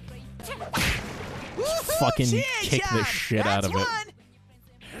 Fucking kick the shit out of it.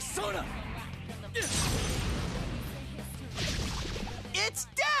 Persona! It's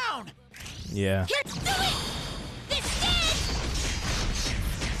down! Yeah. Let's do it! This did!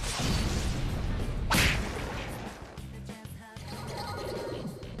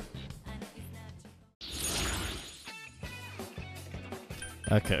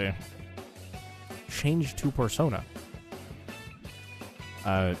 Okay. Change to Persona.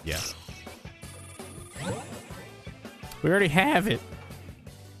 Yeah. We already have it.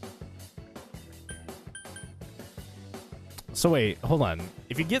 So wait, hold on.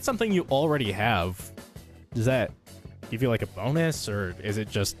 If you get something you already have, does that give you like a bonus, or is it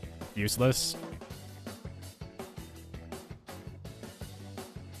just useless?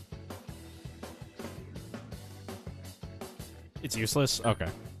 It's useless? Okay.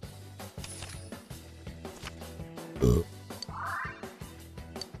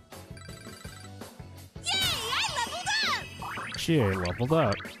 She leveled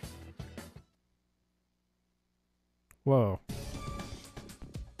up. Whoa.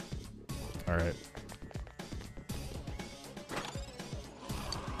 Alright.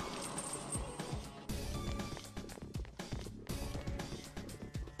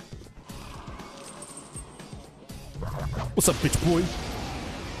 What's up, bitch boy?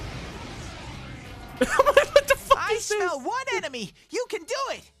 What the fuck I is this? smell one enemy! You can do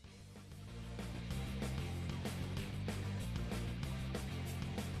it!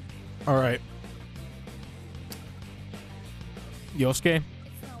 Alright. Yosuke?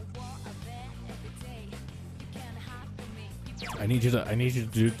 I need you to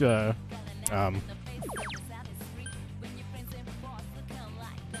do the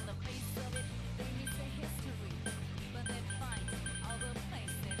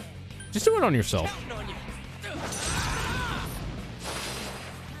just do it on yourself. Counting on you.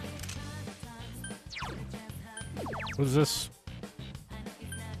 What is this?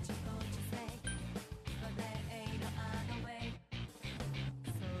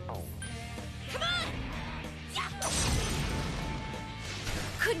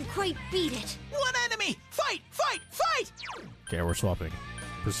 Couldn't quite beat it. One enemy! Fight! Fight! Fight! Okay, we're swapping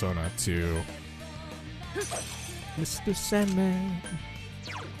Persona to Mr. Sandman.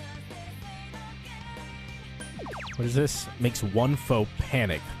 What is this? Makes one foe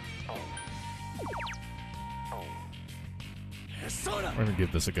panic. Persona! We're gonna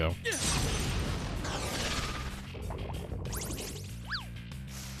give this a go.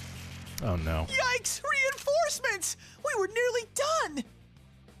 Oh no. Yikes! Reinforcements! We were nearly done!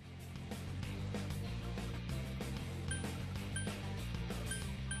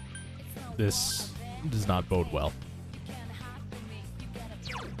 This does not bode well.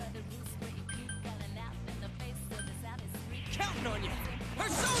 Counting on you.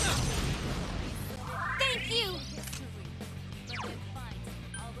 Persona! Thank you!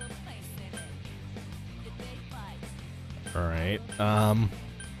 Alright.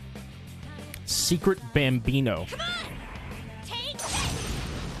 Secret Bambino. Come on! Take this!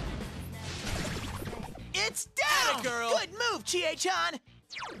 It's down! Atta girl. Good move, Chie-chan!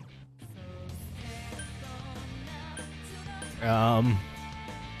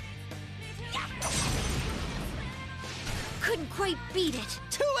 Couldn't quite beat it.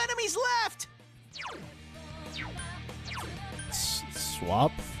 2 enemies left!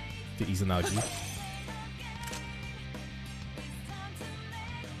 Swap to Izanagi.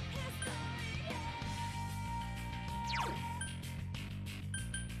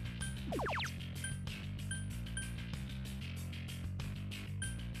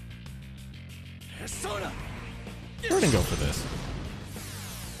 Persona! We're gonna go for this.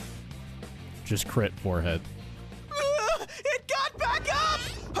 Just crit forehead. It got back up!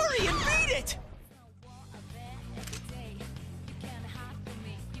 Hurry and beat it!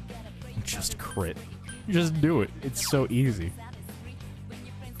 Just crit. Just do it. It's so easy.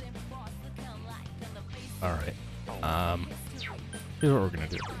 Alright. Here's what we're gonna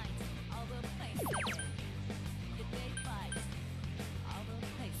do.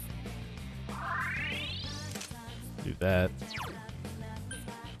 Do that. Do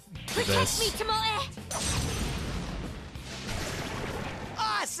Protect this. me, Tomoe!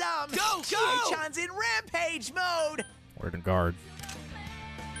 Awesome! Go, go! Chie-chan's in rampage mode! Word and guard.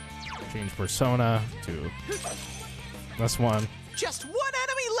 Change persona to this one. Just 1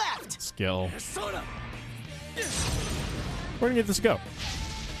 enemy left! Skill. Persona! We're gonna give this a go.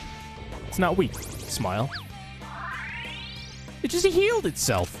 It's not weak. Smile. It just healed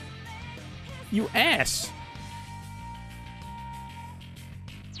itself. You ass.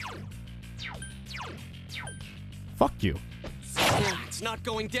 Fuck you. It's not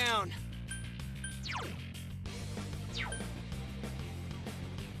going down.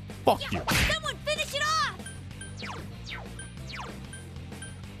 Fuck you. Someone finish it off!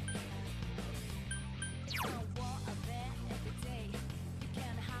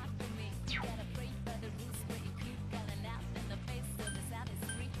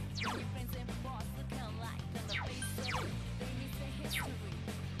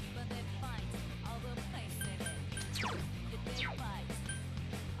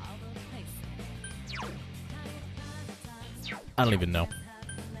 I don't even know.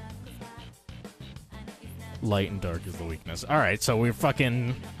 Light and dark is the weakness. Alright, so we're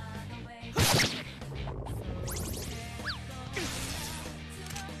fucking...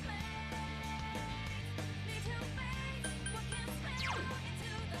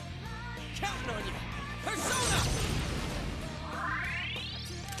 Counting on you. Persona!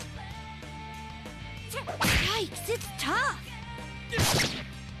 Yikes, it's tough!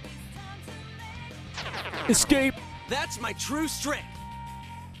 Escape! That's my true strength.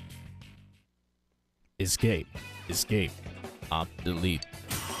 Escape. Escape. Op delete.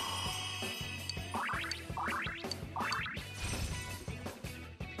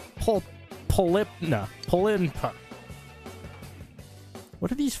 Polypna. Polimpa.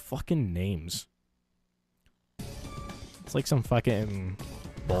 What are these fucking names? It's like some fucking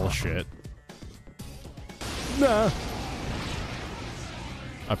bullshit. Nah.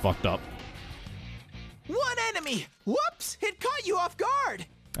 I fucked up. One enemy! Whoops! It caught you off guard!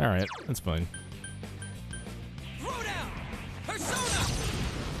 Alright, that's fine. Throw down. Persona!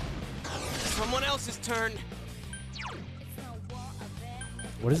 Someone else's turn.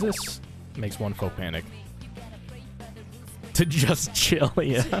 What is this? Makes one foe panic. To just chill,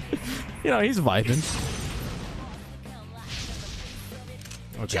 yeah. You know, he's vibing.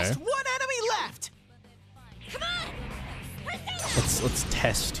 Okay. Just one enemy left! Come on! Let's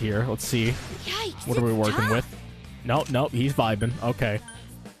test here. Let's see. Yikes, What are we it's working tough. with? Nope, he's vibing. Okay.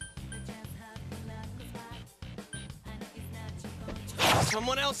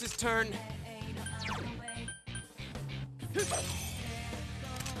 Someone else's turn.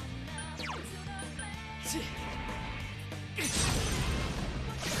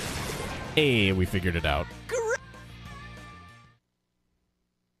 Hey, we figured it out.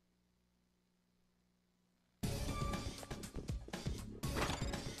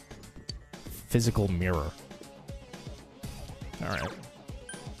 Physical mirror. Alright.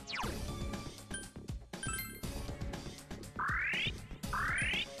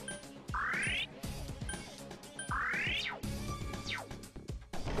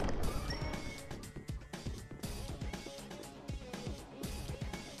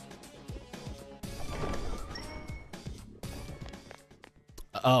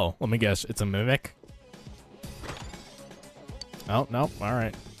 Oh, let me guess. It's a mimic? Oh, no.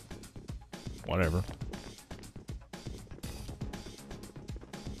 Alright. Whatever.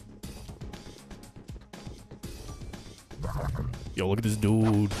 Yo, look at this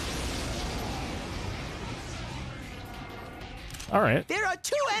dude. Alright. There are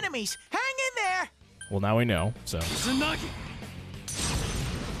two enemies! Hang in there! Well, now we know, so. Tsunagi.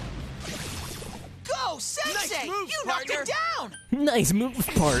 Go, Sensei! Nice move, You knocked partner. it down! Nice move,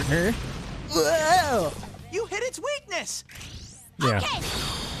 partner. Whoa. You hit its weakness! Yeah. Okay!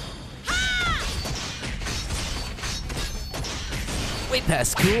 Wait,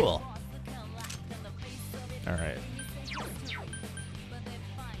 that's cool. Alright.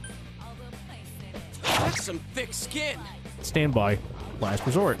 That's some thick skin. Stand by. Last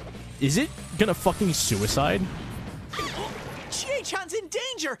resort. Is it gonna fucking suicide? Chie-chan's in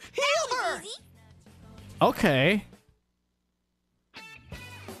danger! Heal her! Okay.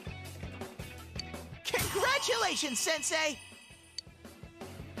 Congratulations, Sensei!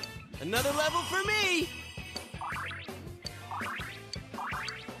 Another level for me.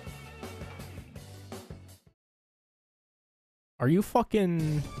 Are you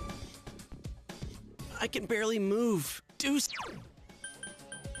fucking... I can barely move.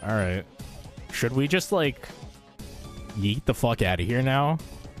 Alright. Should we just, like, yeet the fuck out of here now?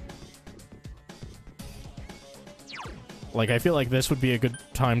 Like, I feel like this would be a good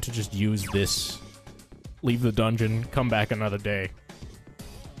time to just use this. Leave the dungeon, come back another day.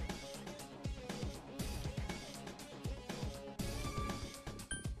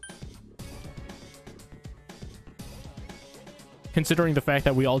 Considering the fact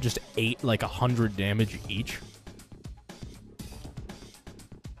that we all just ate like 100 damage each.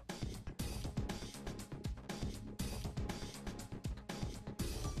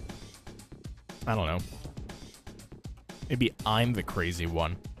 I don't know. Maybe I'm the crazy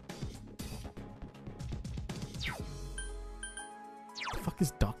one. The fuck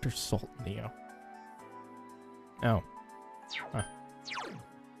is Dr. Salt Neo? Oh. Huh.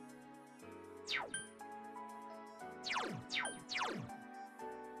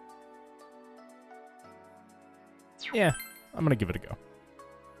 Yeah, I'm gonna give it a go.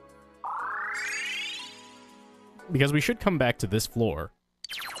 Because we should come back to this floor.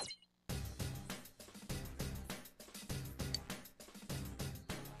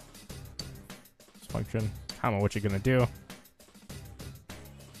 Function. Comma, what you gonna do? What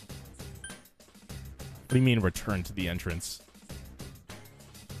do you mean return to the entrance?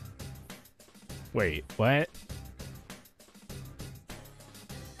 Wait, what?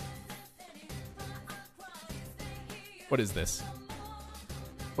 What is this?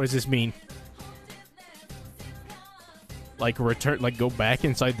 What does this mean? Like return, like go back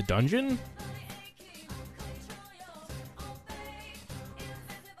inside the dungeon?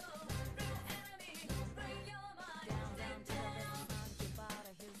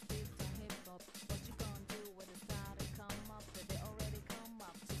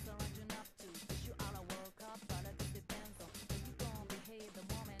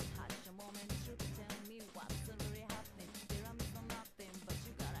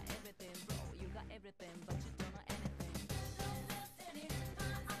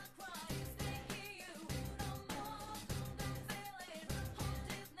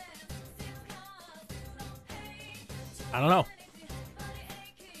 I don't know.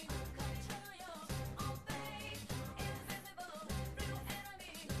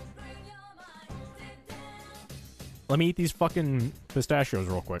 Let me eat these fucking pistachios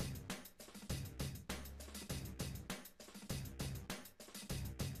real quick.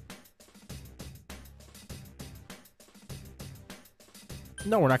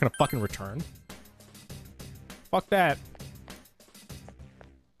 No, we're not gonna fucking return. Fuck that.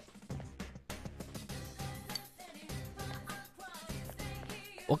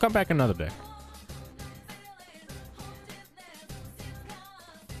 We'll come back another day.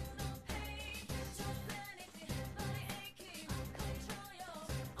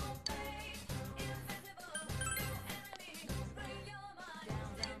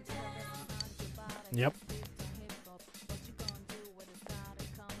 Yep.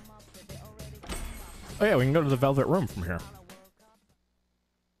 Oh yeah, we can go to the Velvet Room from here.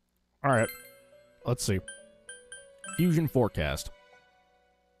 Alright. Let's see. Fusion Forecast.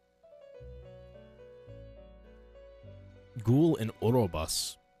 Ghoul and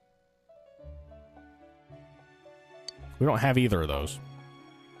Orobus. We don't have either of those.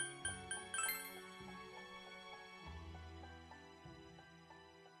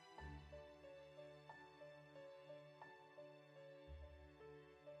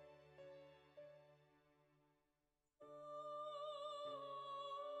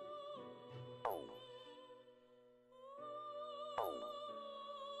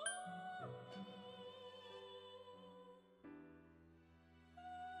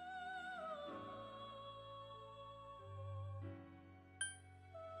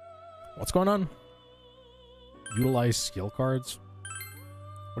 What's going on? Utilize skill cards?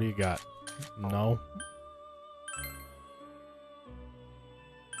 What do you got? No.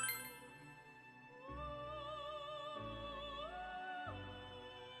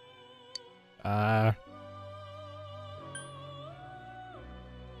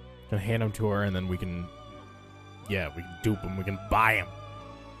 Can hand them to her and then we can... Yeah, we can dupe them. We can buy them.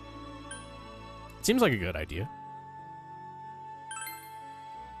 Seems like a good idea.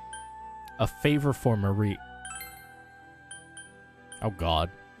 A favor for Marie. Oh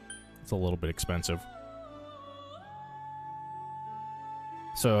god. It's a little bit expensive.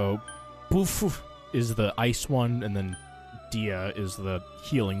 So, Boof is the ice one, and then Dia is the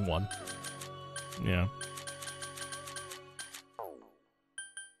healing one. Yeah.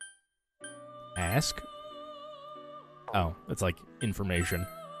 Ask? Oh, it's like information.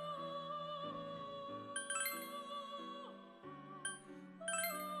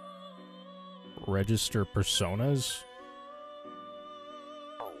 Register personas?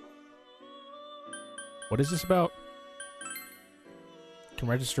 What is this about? Can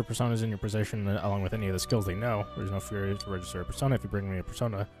register personas in your possession along with any of the skills they know. There's no fear to register a persona. If you bring me a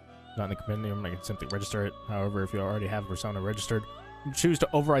persona not in the compendium, I can simply register it. However, if you already have a persona registered, you choose to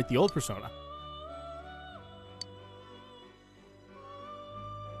overwrite the old persona.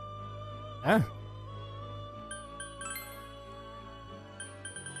 Ah.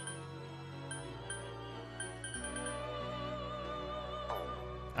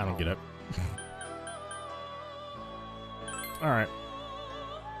 I don't get it. Alright.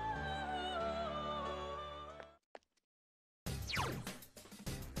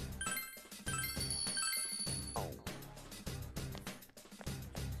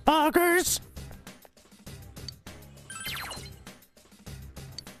 Poggers!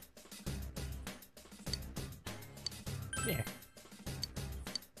 Yeah.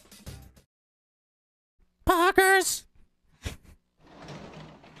 Poggers!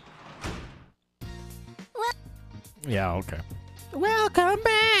 Yeah, okay. Welcome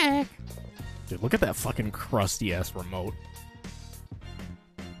back! Dude, look at that fucking crusty-ass remote.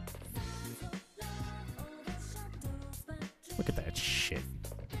 Look at that shit.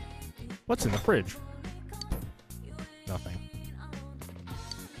 What's in the fridge? Nothing.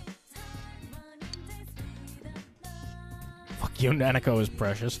 Fuck you, Nanako is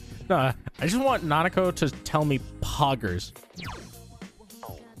precious. Nah, I just want Nanako to tell me poggers.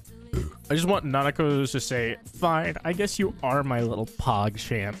 I just want Nanako to say, fine, I guess you are my little pog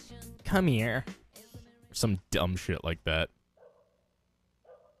champ. Come here. Some dumb shit like that.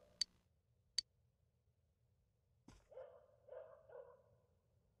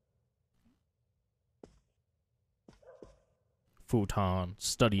 Futon,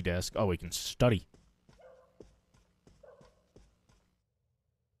 study desk. Oh, we can study.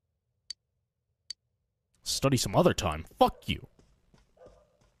 Study some other time. Fuck you.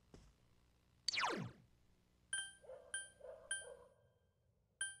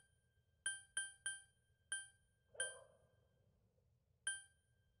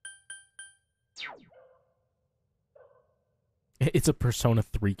 It's a Persona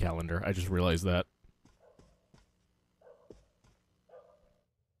 3 calendar. I just realized that.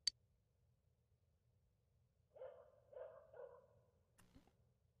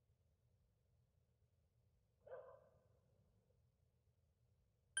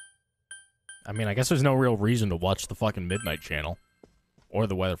 I mean, I guess there's no real reason to watch the fucking Midnight Channel. Or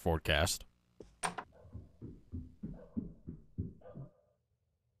the weather forecast.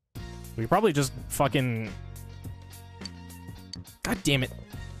 We probably just fucking... God damn it.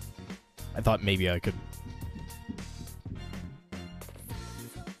 I thought maybe I could...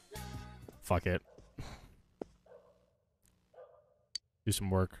 Fuck it. Do some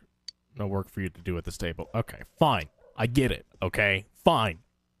work. No work for you to do at this table. Okay, fine. I get it, okay? Fine.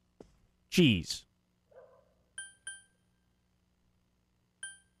 Jeez.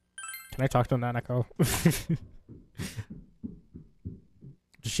 Can I talk to Nanako?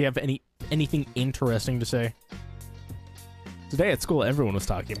 Does she have anything interesting to say? Today at school, everyone was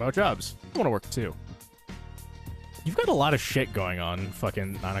talking about jobs. I want to work too. You've got a lot of shit going on,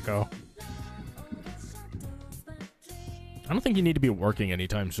 fucking Nanako. I don't think you need to be working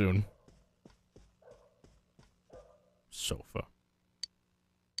anytime soon. Sofa.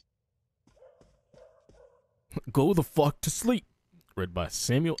 Go the fuck to sleep. Read by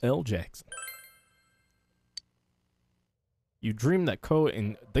Samuel L. Jackson. You dream that Ko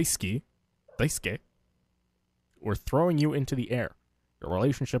and Daisuke were throwing you into the air. Your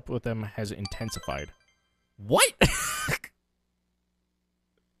relationship with them has intensified. What?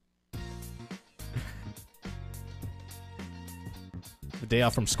 The day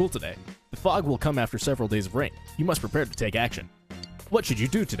off from school today. The fog will come after several days of rain. You must prepare to take action. What should you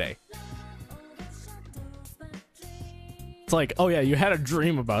do today? It's like, oh yeah, you had a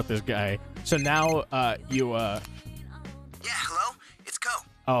dream about this guy. So now, Yeah, hello? It's Ko.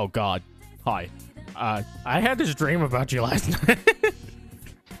 Oh god. Hi. I had this dream about you last night.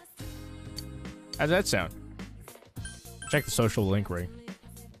 How's that sound? Check the social link ring.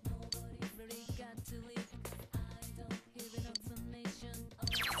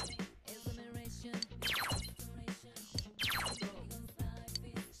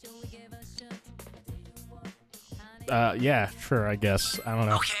 Yeah, sure, I guess. I don't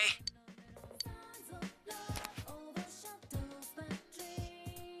know. Okay.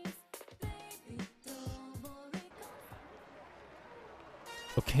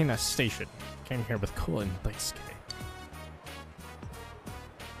 Okina Station. Came here with Ko and Daisuke.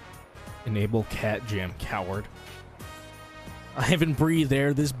 Enable cat jam, coward. I haven't breathed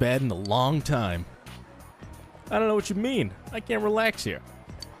air this bad in a long time. I don't know what you mean. I can't relax here.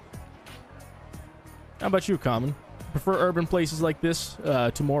 How about you, Common? Prefer urban places like this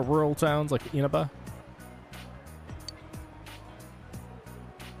to more rural towns like Inaba?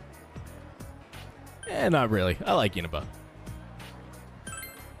 Not really. I like Inaba.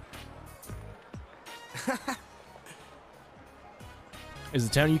 Is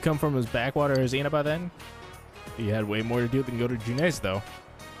the town you come from as backwater as Inaba then? You had way more to do than go to Junes, though.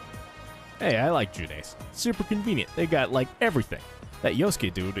 Hey, I like Junes. Super convenient. They got, like, everything. That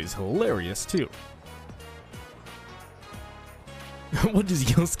Yosuke dude is hilarious, too. What does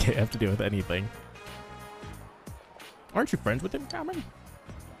Yosuke have to do with anything? Aren't you friends with him, Cameron?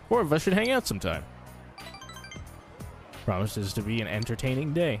 Four of us should hang out sometime. Promises to be an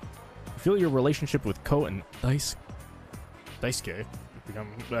entertaining day. Feel your relationship with Ko and Daisuke become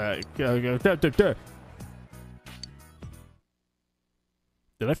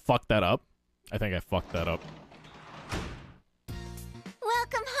Did I fuck that up? I think I fucked that up.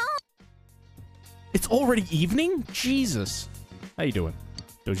 Welcome home. It's already evening? Jesus. How you doing?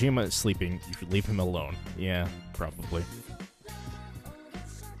 Dojima is sleeping. You should leave him alone. Yeah, probably.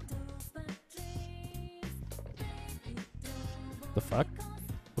 The fuck?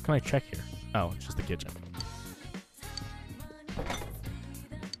 What can I check here? Oh, it's just the kitchen.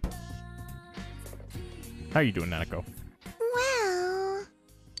 How you doing, Nanako? Well,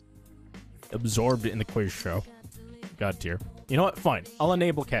 Absorbed in the quiz show. God tier. You know what? Fine. I'll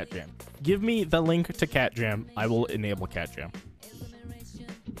enable Cat Jam. Give me the link to Cat Jam. I will enable Cat Jam.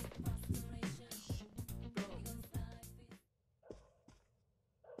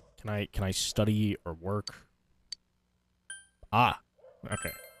 Can I study or work? Ah,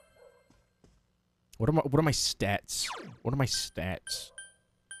 okay. What are my stats? What are my stats?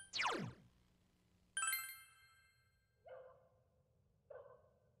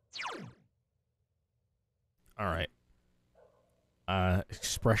 All right.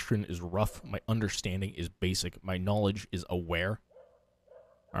 Expression is rough. My understanding is basic. My knowledge is aware.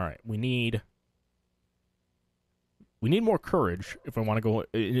 All right. We need more courage if I want to go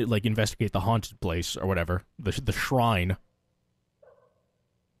like investigate the haunted place or whatever, the shrine.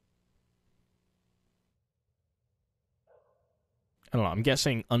 I don't know. I'm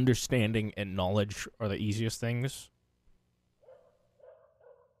guessing understanding and knowledge are the easiest things.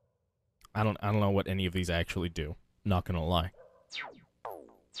 I don't know what any of these actually do. Not gonna lie.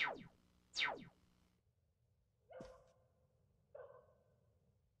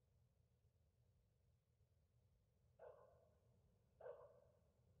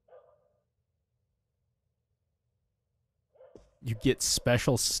 You get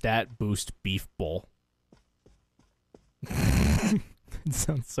special stat boost beef bowl. It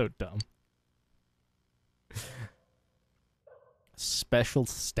sounds so dumb. Special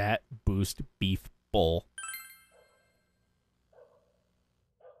stat boost beef bowl.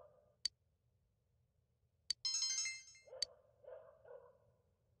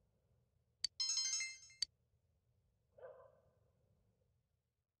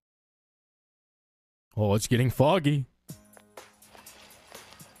 Oh, it's getting foggy.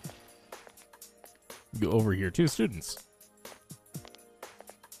 Go over here, 2 students.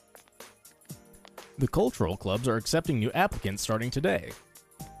 The cultural clubs are accepting new applicants starting today.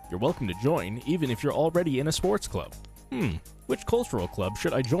 You're welcome to join, even if you're already in a sports club. Which cultural club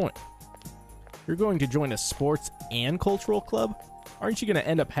should I join? You're going to join a sports and cultural club? Aren't you going to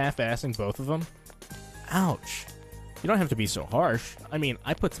end up half-assing both of them? Ouch. You don't have to be so harsh. I mean,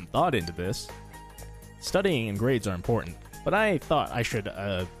 I put some thought into this. Studying and grades are important, but I thought I should,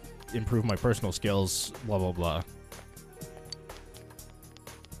 improve my personal skills, blah, blah, blah.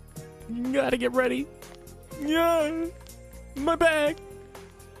 Gotta get ready. Yeah, my bag.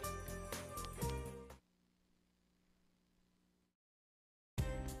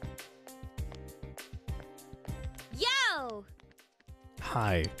 yo!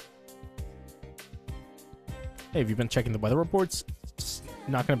 Hi. Hey, have you been checking the weather reports? It's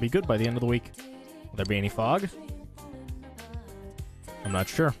not gonna be good by the end of the week. Will there be any fog? I'm not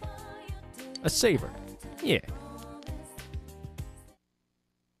sure. A saver. Yeah.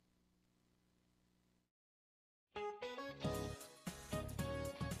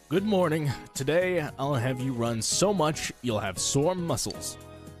 Good morning. Today, I'll have you run so much, you'll have sore muscles.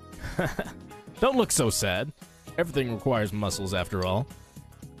 Don't look so sad. Everything requires muscles after all.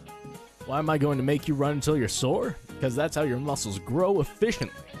 Why am I going to make you run until you're sore? Because that's how your muscles grow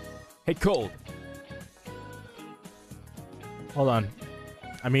efficiently. Hey, Cold. Hold on.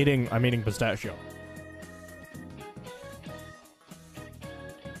 I'm eating pistachio.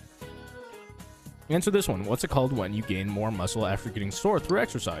 Answer this one. What's it called when you gain more muscle after getting sore through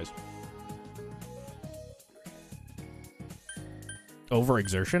exercise?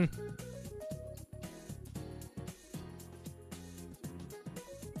 Overexertion?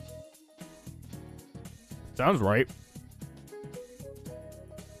 Sounds right.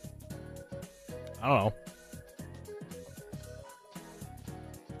 I don't know.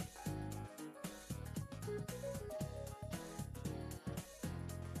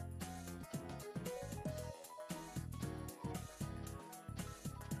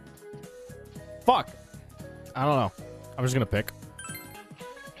 Fuck. I don't know. I'm just gonna pick.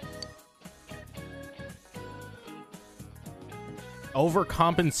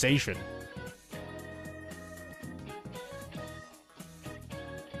 Overcompensation.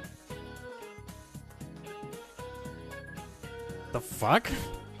 The fuck?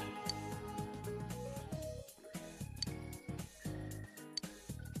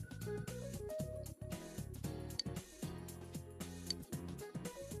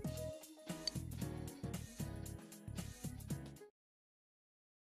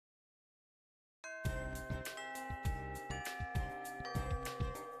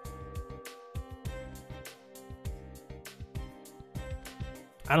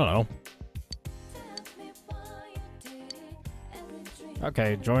 I don't know.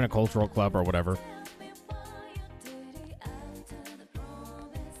 Okay, join a cultural club or whatever.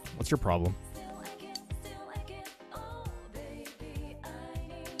 What's your problem?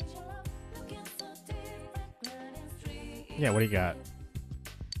 Yeah, what do you got?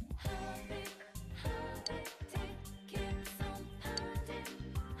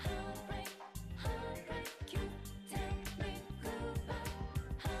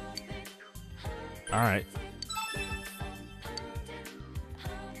 All right.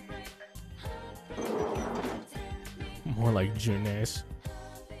 More like Junes.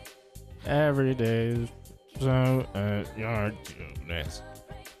 Every day, so you're Junes.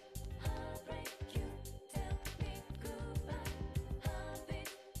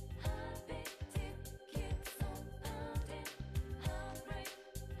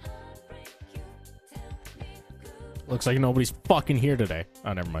 Looks like nobody's fucking here today.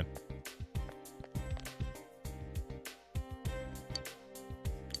 Oh, never mind.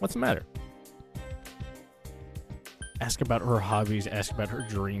 What's the matter? Ask about her hobbies, ask about her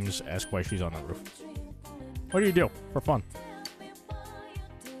dreams, ask why she's on the roof. What do you do for fun?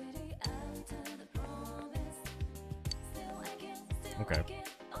 Okay.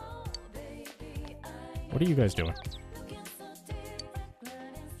 What are you guys doing?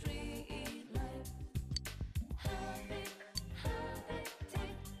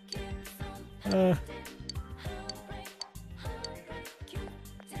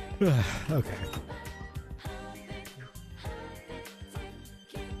 Okay.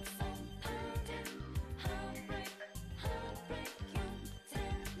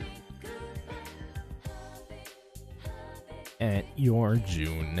 At your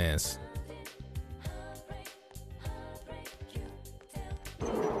Juneness.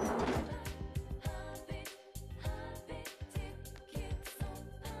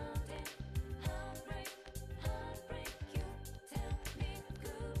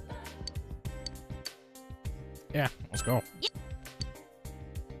 Yeah, let's go.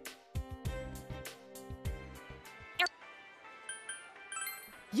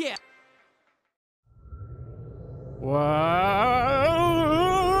 Yeah. What?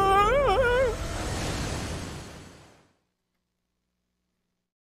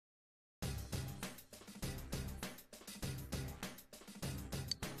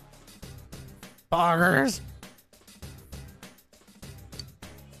 Boggers.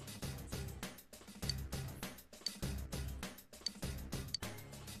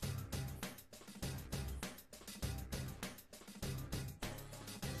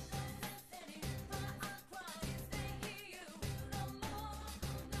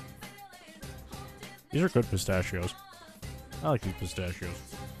 These are good pistachios. I like these pistachios.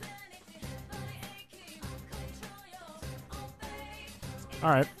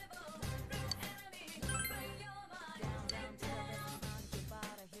 Alright.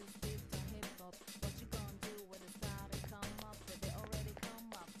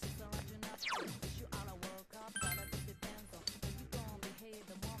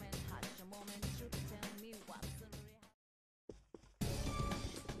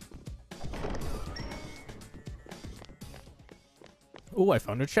 Ooh, I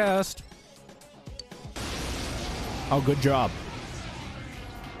found a chest. Oh, good job.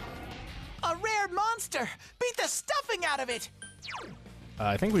 A rare monster! Beat the stuffing out of it!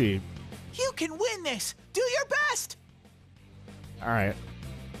 I think we... You can win this! Do your best! Alright.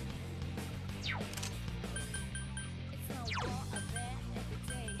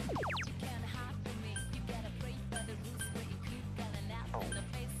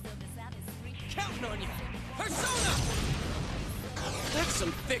 Counting on you. Persona! That's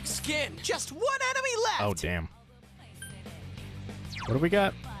some thick skin. Just one enemy left! Oh, damn. What do we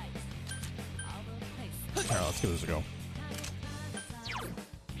got? Alright, let's give this a go.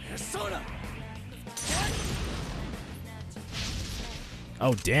 Persona!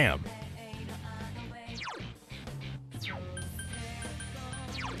 Oh, damn.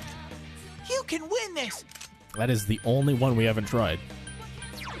 You can win this! That is the only one we haven't tried.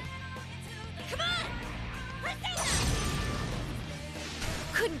 Come on!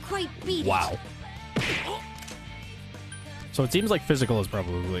 Couldn't quite beat Wow. So it seems like physical is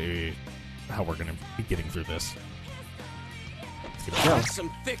probably how we're going to be getting through this. Here we go. That's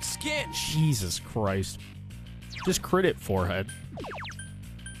some thick skin. Jesus Christ. Just crit it, forehead.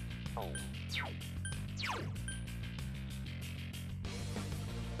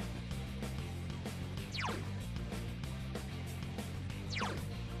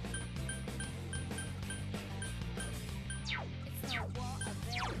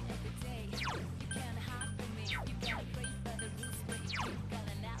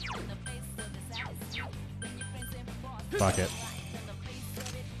 Fuck it.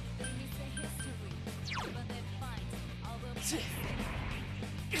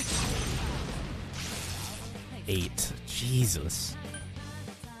 Eight. Jesus.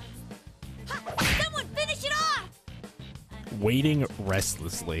 Someone finish it off! Waiting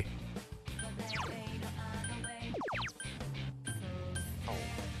restlessly.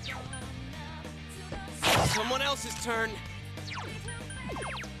 Someone else's turn.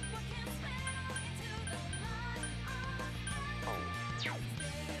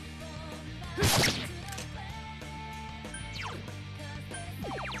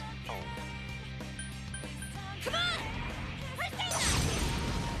 Come on! Persona!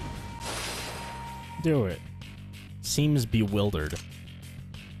 Do it. Seems bewildered.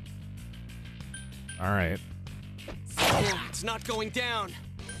 Alright. It's not going down.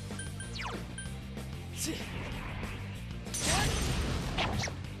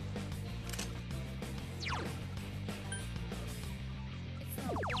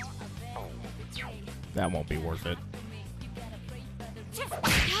 That won't be worth it.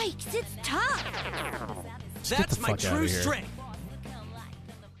 Yikes, it's tough! Just get That's the my fuck outta true here. strength.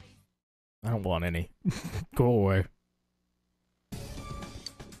 I don't want any. Go away.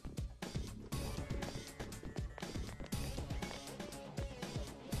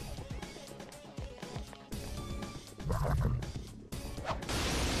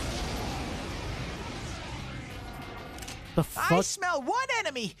 The I fuck? smell one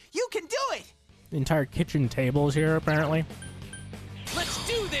enemy. You can do it. The entire kitchen table is here, apparently. Let's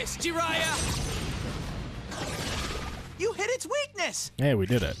do this, Jiraiya. You hit its weakness. Hey, we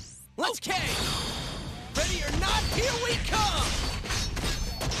did it. Okay. Ready or not, here we come.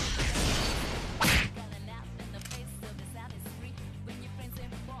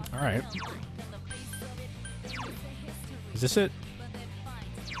 Alright. Is this it?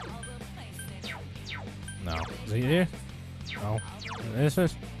 No. Is it here? No. This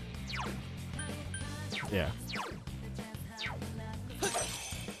is? Yeah.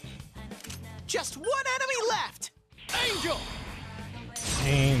 Just one enemy left. Angel.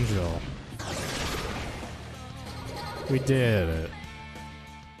 Angel. We did it.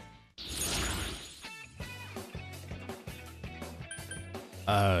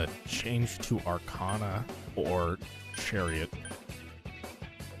 Change to Arcana or Chariot.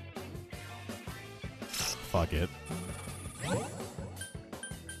 Fuck it.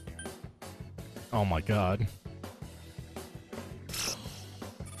 Oh my god.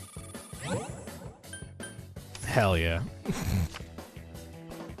 Hell yeah.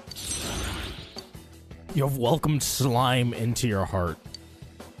 You have welcomed slime into your heart.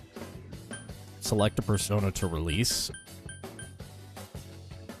 Select a persona to release.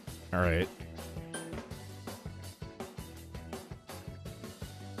 Alright.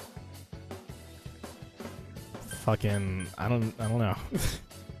 Fucking I don't know.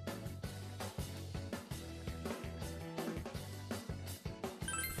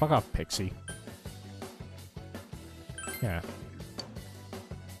 Fuck off, Pixie. Yeah.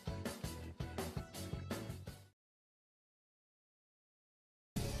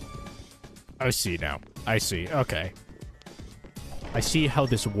 I see now. I see. Okay. I see how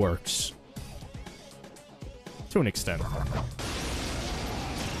this works. To an extent.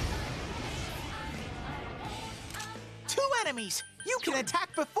 Two enemies. You can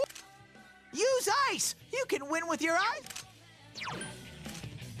attack before. Use ice. You can win with your eyes.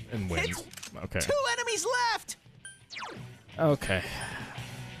 And wins. Okay. Two enemies left. Okay.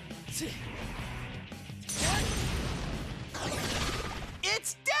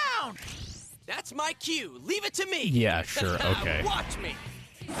 It's down. That's my cue. Leave it to me. Yeah, sure. Okay. Watch me.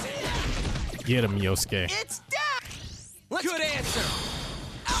 Get him, Yosuke. It's down. Good answer.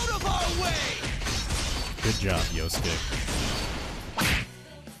 Out of our way. Good job, Yosuke.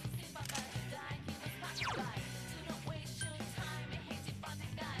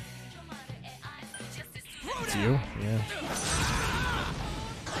 It's you? Yeah.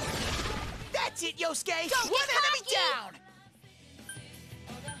 That's it, Yosuke. One enemy down.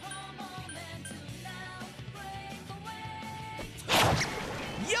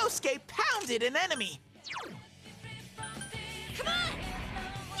 Yosuke pounded an enemy. Come on!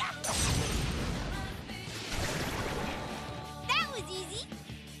 Yeah. That was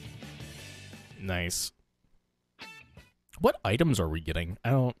Nice. What items are we getting?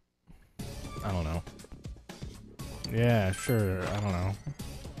 I don't know. Yeah, sure. I don't know.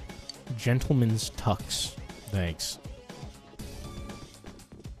 Gentleman's tux. Thanks.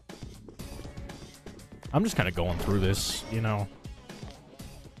 I'm just kind of going through this, you know.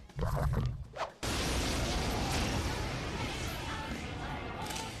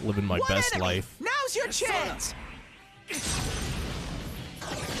 Living my best life. Now's your chance.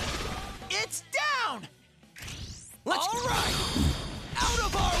 It's down. All right! Out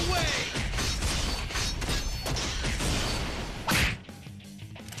of our way!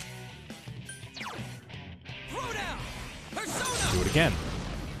 Throw down! Persona! Do it again.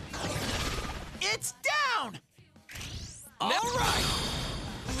 It's down. All right!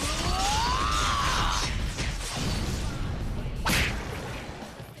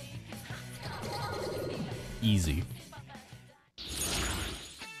 Easy.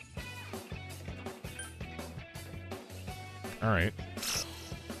 Alright.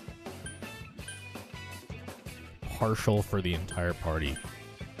 Partial for the entire party.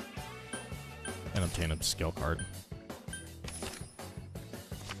 And obtain a skill card.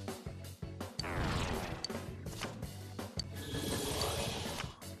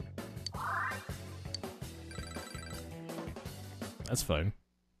 That's fine.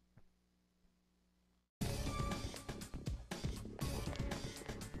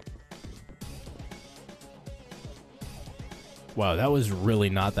 Wow, that was really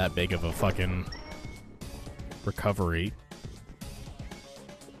not that big of a fucking recovery.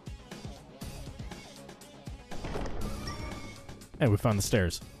 Hey, we found the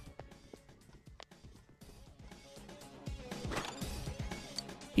stairs.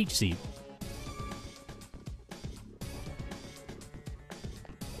 Peach seed.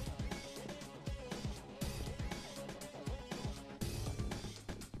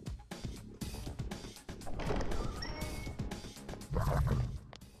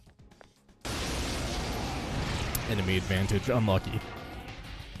 Enemy advantage, unlucky.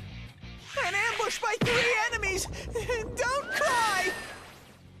 An ambush by 3 enemies. Don't cry.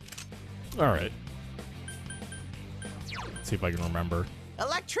 Alright. See if I can remember.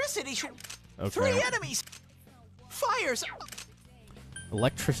 Electricity should. Okay. 3 enemies. Fires.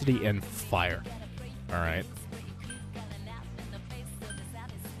 Electricity and fire. Alright.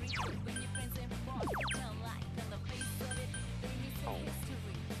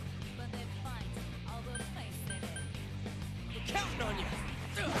 Counting on you!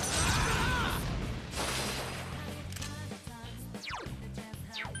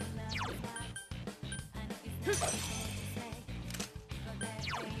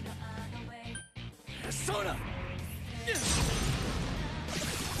 Persona!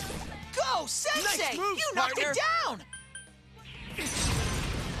 Go, Sensei! Nice move, You knocked partner. it down.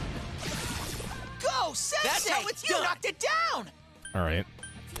 Go, Sensei! That's how it's you done. knocked it down. Alright.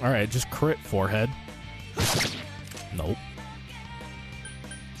 Alright, just crit forehead. Nope.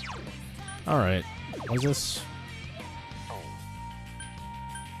 Alright. What's this?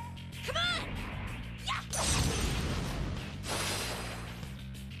 Come on!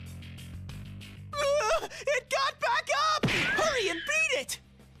 It got back up. Hurry and beat it.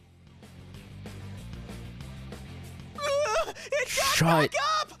 It got Shut. back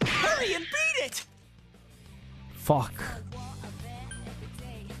up. Hurry and beat it. Fuck.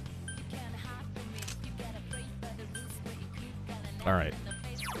 Alright.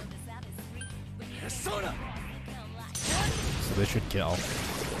 Persona! So this should kill.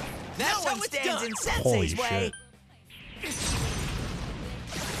 That's how one it's stands done. in Holy Sensei's way. shit.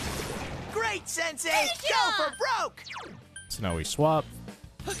 Great, Sensei. Finish Go it for off. broke. So now we swap.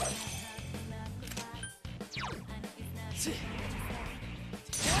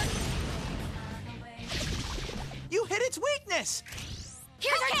 You hit its weakness.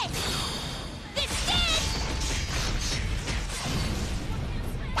 Here's our cake! This did!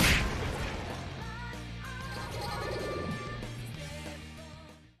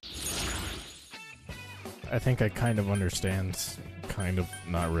 I think I kind of understand. Kind of,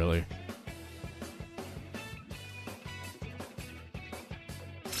 not really.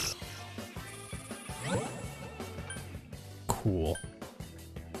 Cool.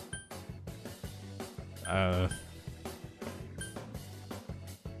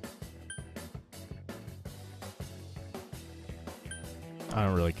 I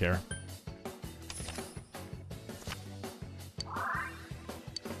don't really care.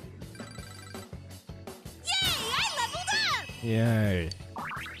 Yay! I leveled up! Yay.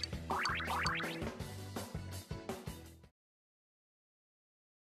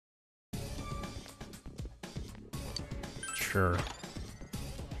 Sure.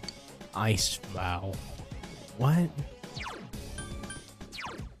 Ice Vow. What?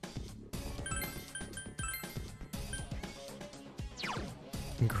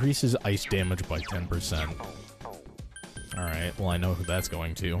 Increases ice damage by 10%. Alright, well I know who that's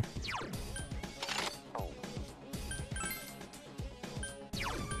going to.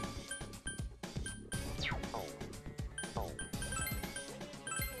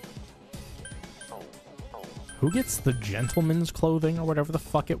 Who gets the gentleman's clothing or whatever the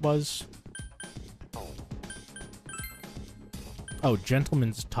fuck it was? Oh,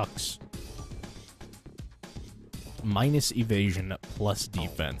 gentleman's tux. Minus evasion plus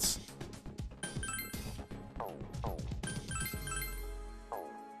defense.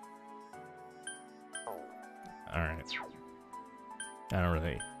 Alright.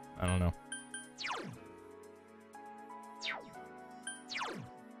 I don't know.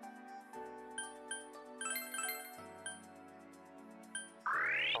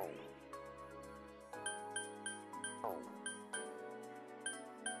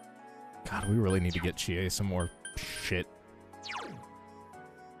 God, we really need to get Chie some more shit.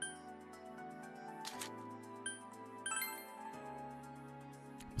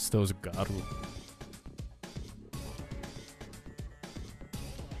 Bestows Garu.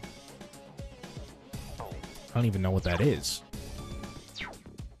 I don't even know what that is.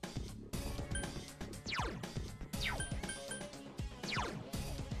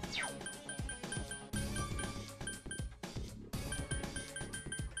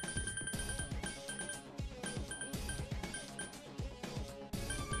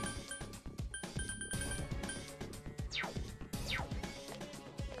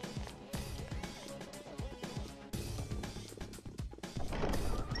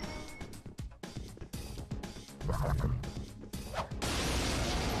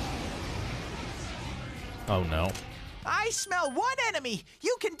 Oh no. I smell one enemy!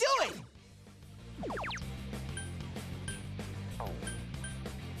 You can do it!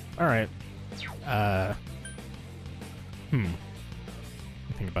 Alright.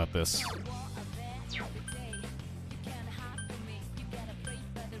 Think about this.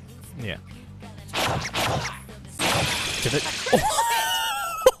 Yeah. Did it?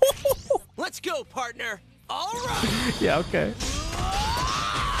 Let's go, partner. All right. Yeah, okay.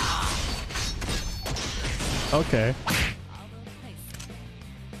 Okay.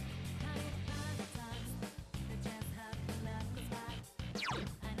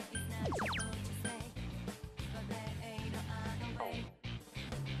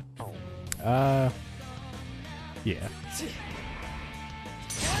 Yeah.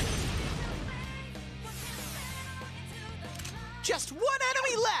 Just one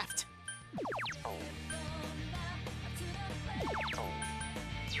enemy left!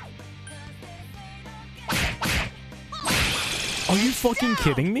 Are you fucking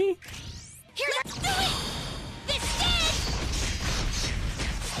kidding me? Here, let's do it! This is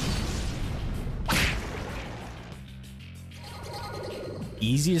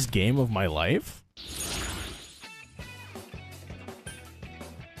Easiest game of my life?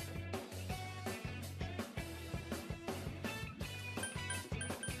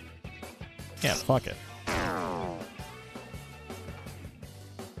 Yeah, fuck it.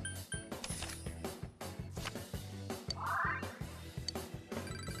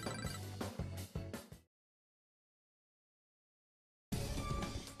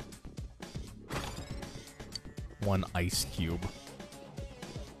 One ice cube.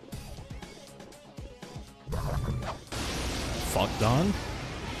 Fucked on.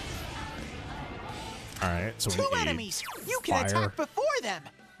 Alright, so Two we need enemies! You can fire. attack before them!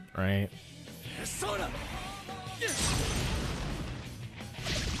 Right. Persona.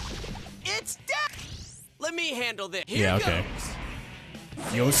 It's dead! Let me handle this. Yeah, okay.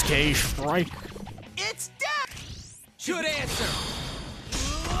 Yosuke strike. It's dead! Good answer.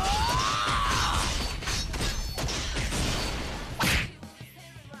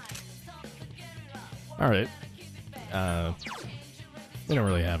 Alright. We don't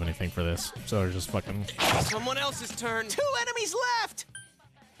really have anything for this, so we're just fucking... Someone else's turn. Two enemies left!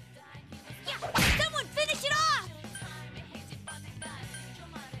 Yeah, someone finish it off!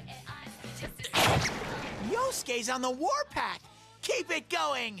 Yosuke's on the warpath! Keep it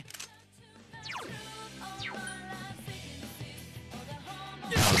going!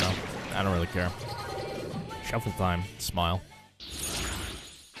 I don't know. I don't really care. Shuffle time. Smile.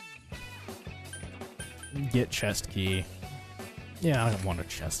 Get chest key. Yeah, I don't want a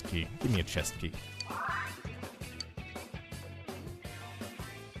chest key. Give me a chest key.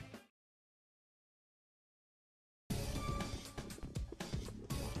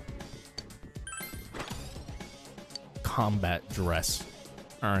 Combat dress.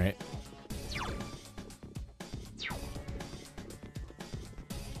 Alright.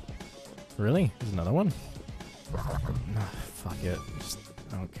 Really? There's another one? Nah, fuck it. Just,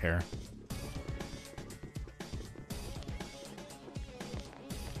 I don't care.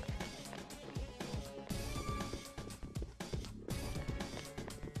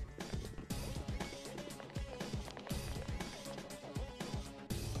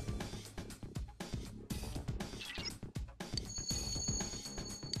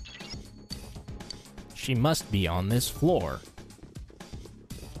 She must be on this floor.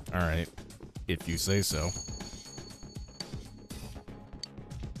 Alright, if you say so.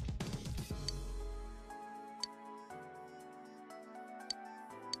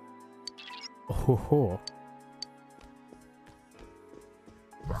 Oh,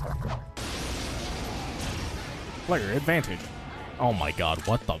 player advantage. Oh my god,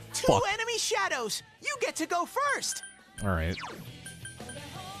 what the Two fuck? enemy shadows! You get to go first! Alright.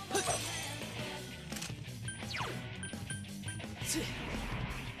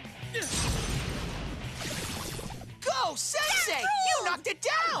 Go, Sensei! You knocked it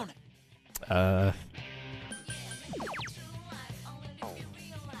down!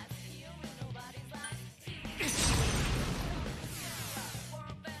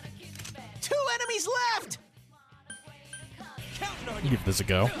 Two enemies left! Counting on you. Give this a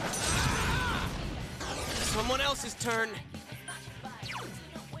go. Someone else's turn.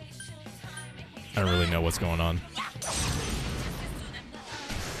 I don't really know what's going on.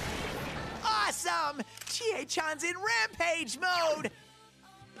 Awesome! Chie-chan's in rampage mode!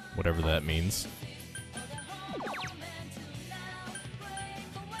 Whatever that means.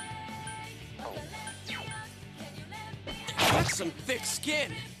 That's some thick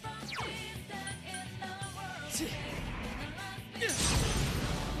skin.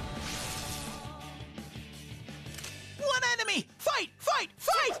 One enemy! Fight! Fight!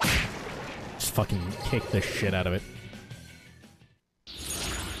 Fight! Just fucking kick the shit out of it.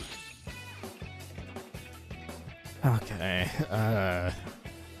 Okay,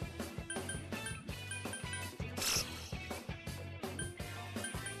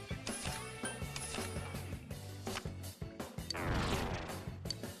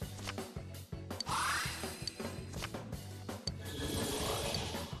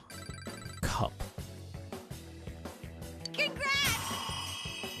 cup.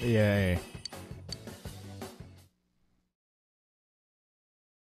 Congrats! Yay.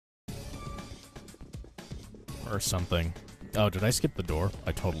 Or something. Oh, did I skip the door?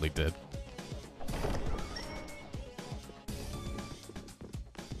 I totally did.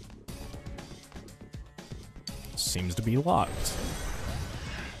 Seems to be locked.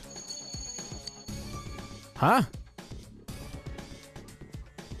 Huh?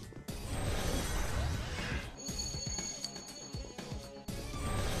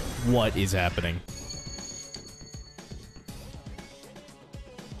 What is happening?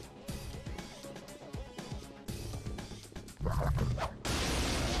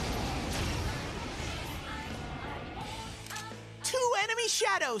 Two enemy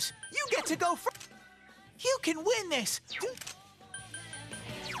shadows! You get to go first! You can win this!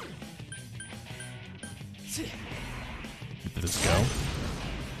 Did this go?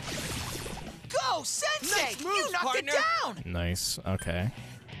 Go, Sensei! Nice moves, You knocked partner. it down! Nice. Okay.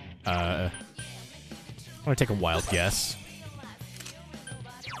 I'm gonna take a wild guess.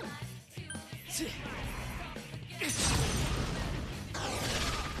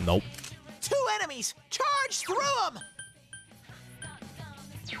 Nope. Two enemies! Charge through them!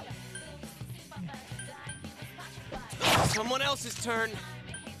 Someone else's turn.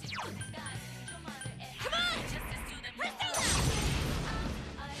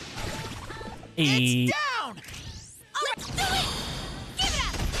 It's down! Let's do it! Give it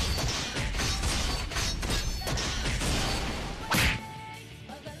up!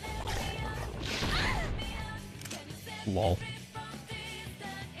 Lol.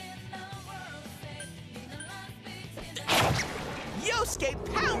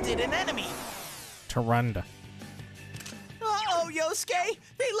 Yosuke pounded an enemy! Taranda. Uh-oh, Yosuke!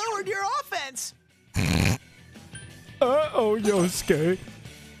 They lowered your offense! Uh-oh, Yosuke.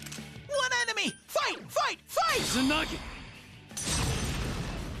 One enemy! Fight! Fight! Fight! Zanagi.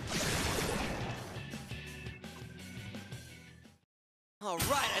 All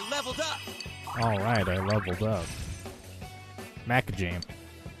right, I leveled up. Alright, I leveled up. Macajam.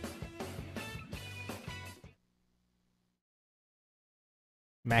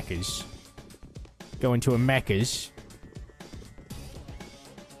 Macca's. Go into a Macca's.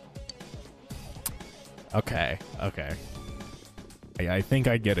 Okay, okay. I think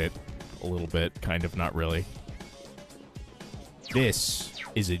I get it. A little bit, kind of, not really. This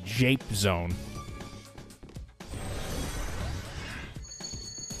is a Jape Zone.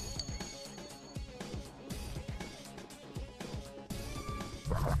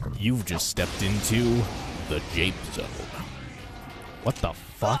 You've just stepped into the Jape Zone. What the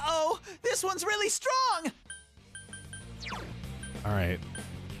fuck? Uh-oh! This one's really strong! Alright.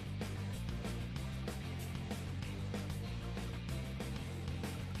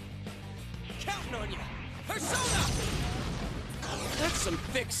 Counting on you. Persona! That's some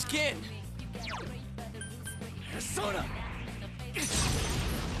thick skin. Persona!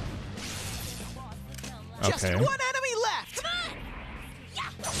 Just Okay. one enemy left!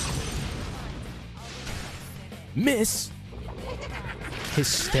 Miss!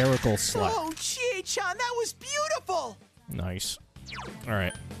 Hysterical slut. Oh, Chie-chan, that was beautiful! Nice.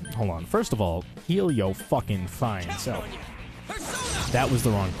 Alright, hold on. First of all, heal yo fucking fine self. On you. Persona! That was the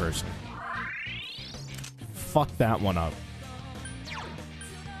wrong person. Fuck that one up.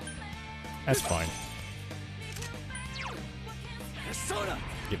 That's fine. Persona!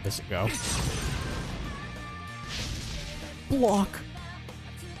 Give this a go. Block!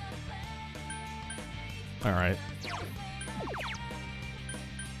 Alright.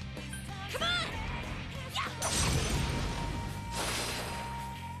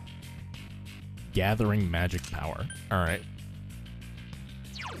 Gathering magic power. Alright.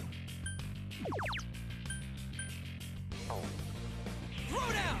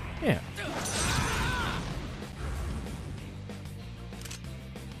 Throw down! Yeah.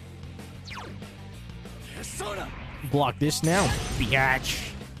 Persona! Block this now,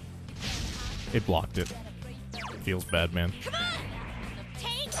 biatch. It blocked it. Feels bad, man.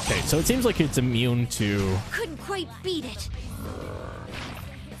 Okay, so it seems like it's immune to Couldn't quite beat it.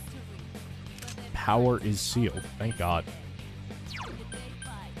 power is sealed. Thank God.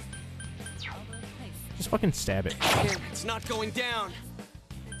 Just fucking stab it. Damn, it's not going down.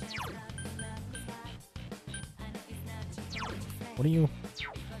 What are you?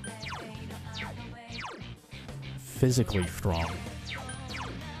 Physically strong.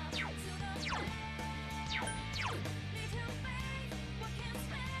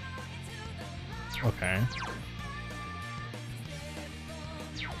 Okay.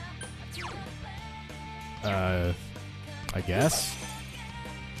 I guess?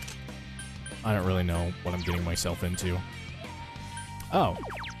 I don't really know what I'm getting myself into. Oh.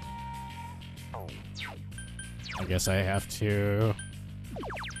 I guess I have to...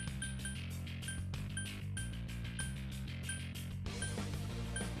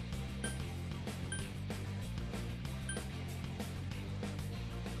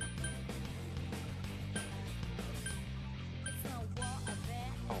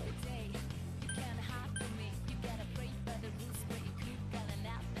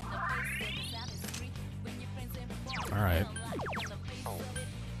 Alright.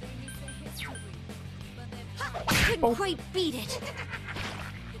 Couldn't quite beat it.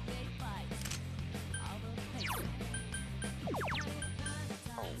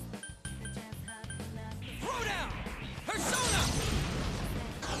 Throw down! Persona!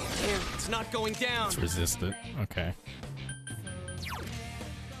 Damn, it's not going down. Let's resist it. Okay.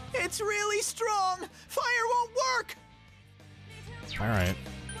 It's really strong! Fire won't work! Alright.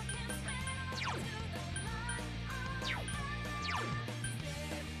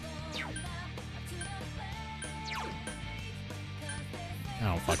 I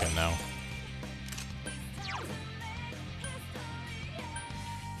don't fucking know.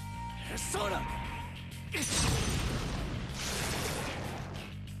 Persona!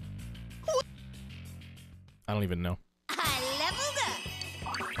 I don't even know. I leveled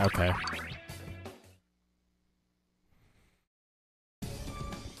up. Okay.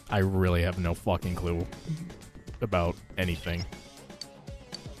 I really have no fucking clue about anything.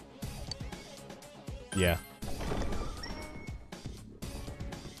 Yeah.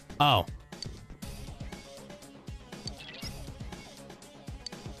 Oh.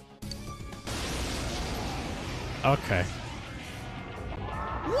 Okay.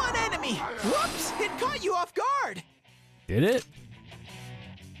 One enemy! Whoops! It caught you off guard! Did it?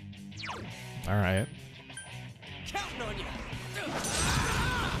 Alright. Counting on you.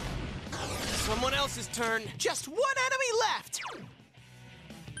 Someone else's turn. Just one enemy left!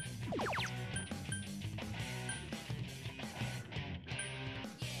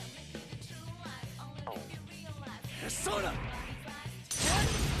 Persona!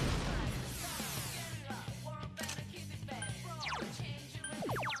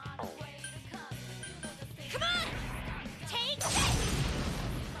 Come on! Take this!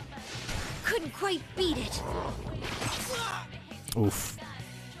 Couldn't quite beat it. Oof.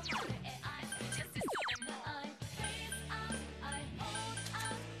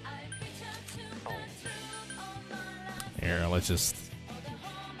 Here, let's just...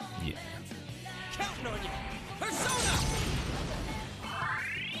 Yeah. Counting on you. Persona!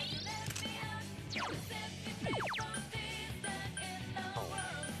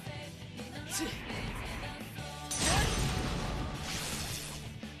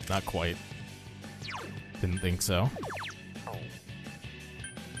 not quite. Didn't think so. Come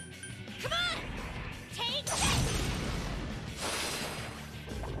on! Take this!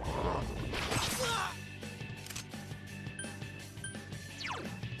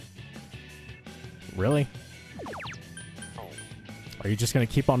 Really? Are you just gonna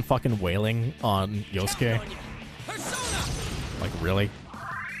keep on fucking wailing on Yosuke? Like, really?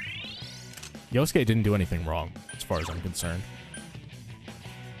 Yosuke didn't do anything wrong, as far as I'm concerned.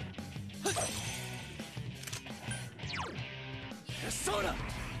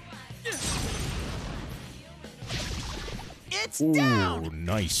 It's Ooh, down!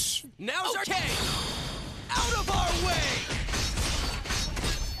 nice. Now's our okay. Out of our way!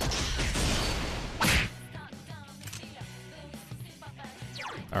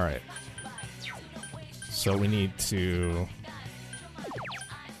 Alright. So we need to...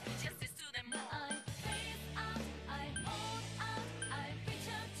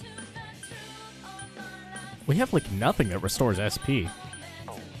 We have, like, nothing that restores SP.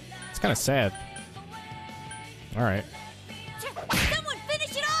 It's kind of sad. Alright. Someone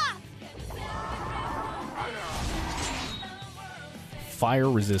finish it off! Fire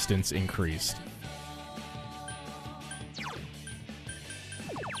resistance increased.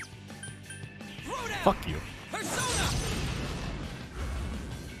 Fuck you. Persona!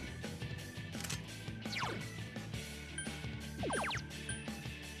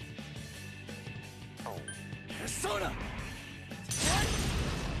 Persona!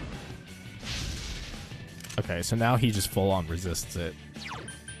 Okay, so now he just full-on resists it.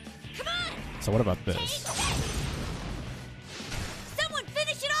 Come on! So what about this? Someone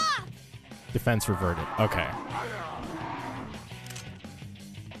finish it off! Defense reverted. Okay.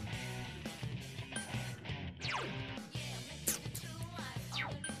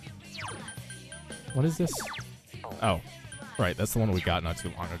 What is this? Oh, right. That's the one we got not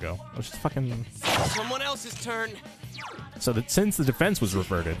too long ago. Let's just fucking... Someone else's turn. So that since the defense was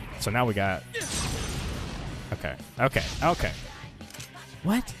reverted, so now we got... Okay. Okay. Okay.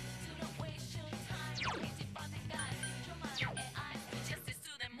 What?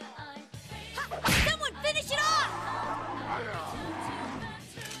 Someone finish it off!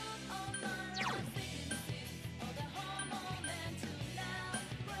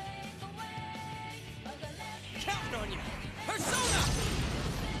 Counting on you. Persona!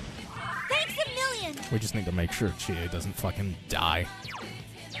 Thanks a million! We just need to make sure Chie doesn't fucking die.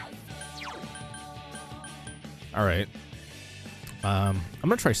 Alright. I'm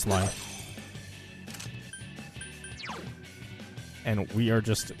gonna try Slime. And we are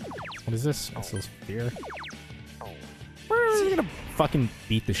just... What is this? This is fear. We're gonna fucking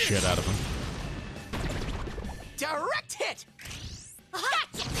beat the shit out of him. Direct hit!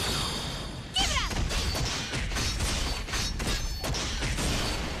 Gotcha! Give it up!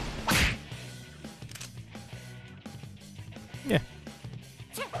 Yeah.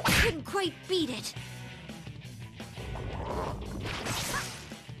 Couldn't quite beat it.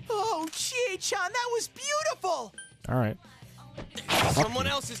 Oh, Chie-chan, that was beautiful! Alright. Someone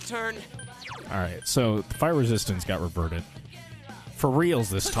else's turn. Alright, so the fire resistance got reverted. For reals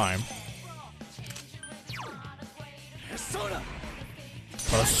this time. Persona!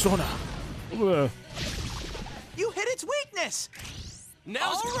 Persona! Ugh. You hit its weakness!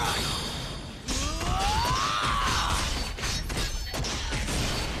 Now's All right!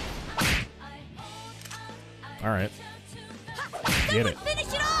 Alright. Get it.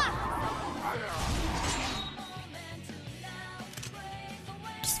 Finish it off!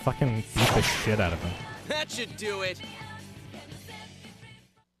 Just fucking beat the shit out of him. That should do it.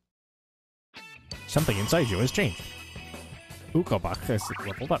 Something inside you has changed. Ukobach has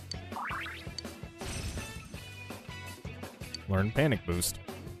leveled up. Learn Panic Boost.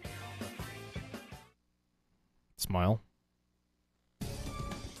 Smile.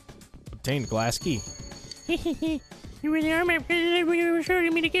 Obtained glass key. You really are my president when you were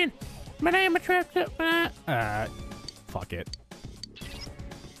shooting me again. But I am a trapped up. Fuck it.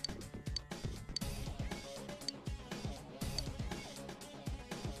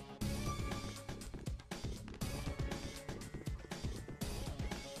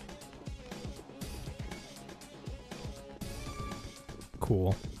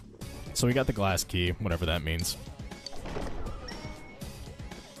 Cool. So we got the glass key, whatever that means.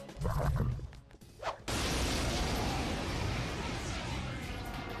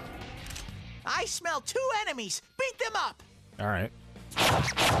 I smell 2 enemies! Beat them up! Alright.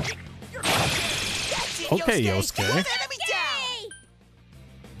 That's it, Okay, Yosuke! Yosuke. One enemy down!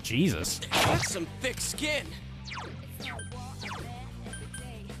 Jesus. That's some thick skin.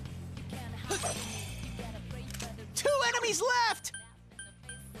 2 enemies left!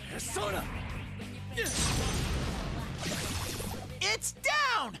 Persona! It's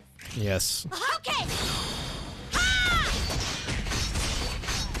down! Yes. Okay!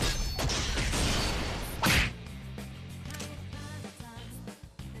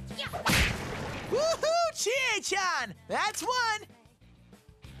 Woohoo, Chie-chan! That's one!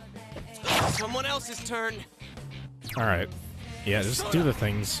 Someone else's turn. All right. Yeah, just do the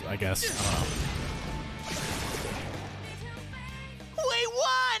things, I guess. I don't know. We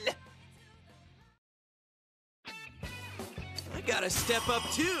won! I gotta step up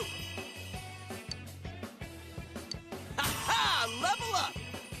too. Ha ha! Level up!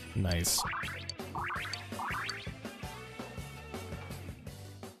 Nice.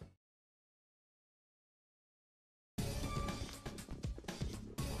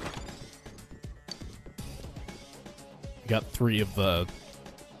 Got 3 of the,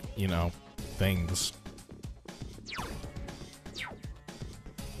 you know, things.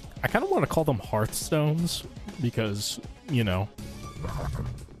 I kind of want to call them Hearthstones because, you know.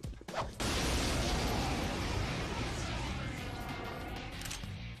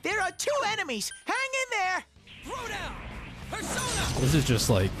 There are 2 enemies! Hang in there! Throw down! Persona! This is just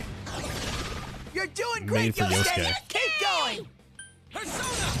like You're doing Made great, for Yosuke! Yosuke. Keep going!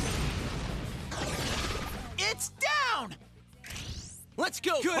 Persona! It's down! Let's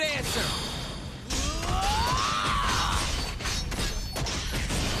go! Good answer!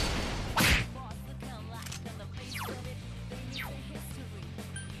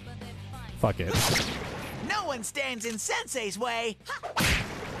 fuck it. No one stands in Sensei's way!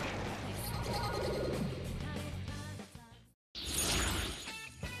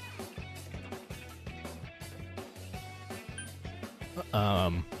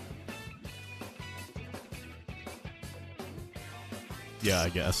 Yeah, I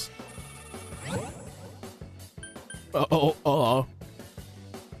guess. Oh.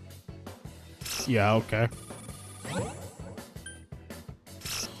 Yeah, okay.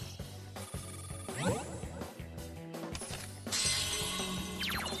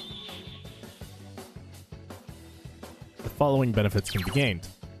 The following benefits can be gained.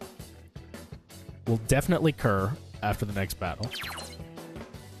 Will definitely occur after the next battle.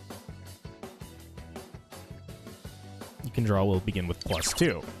 You can draw will begin with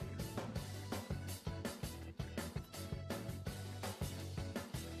 +2.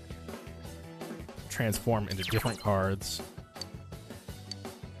 Transform into different cards.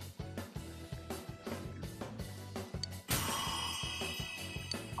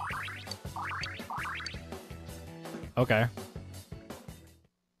 Okay.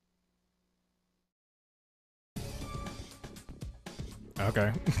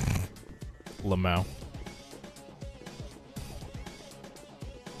 Okay. Lamau.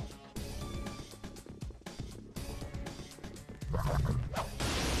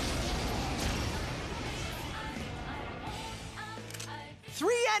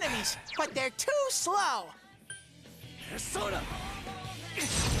 Three enemies, but they're too slow! Persona!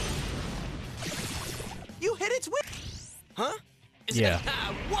 You hit its wing! Huh? Yeah.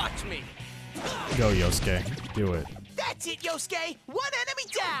 Watch me! Go, Yosuke. Do it. That's it, Yosuke! One enemy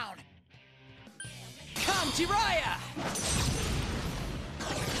down! Come, Jiraiya!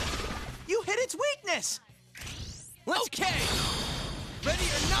 You hit its weakness! Okay! Ready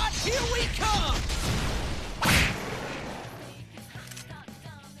or not, here we come!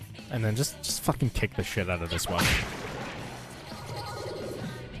 And then just fucking kick the shit out of this one.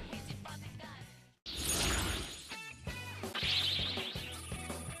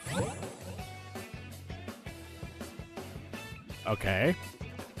 Okay.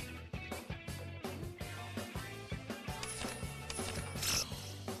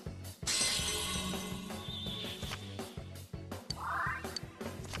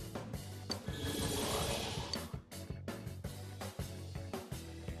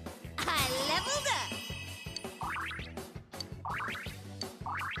 I leveled up.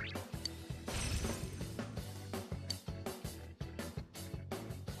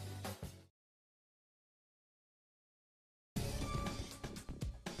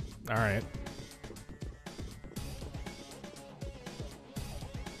 All right.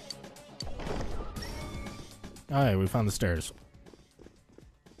 All right, we found the stairs.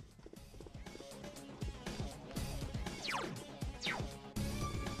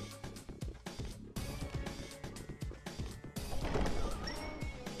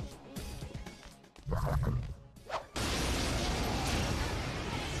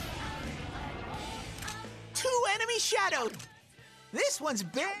 Two enemies shadowed! This one's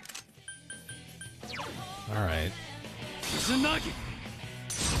big! All right. Tsunagi!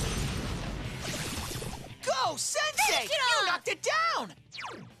 Go, Sensei! Finish it You off! knocked it down!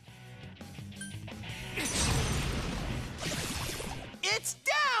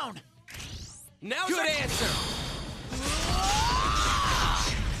 Now good answer.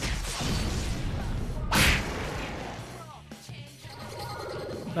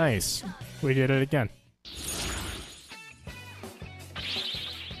 Nice. We did it again.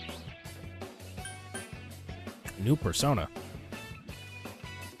 New persona.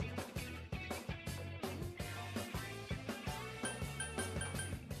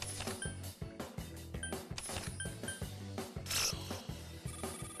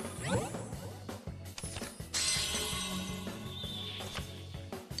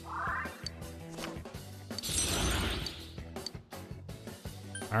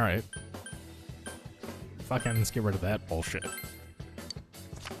 Alright. Fucking let's get rid of that bullshit.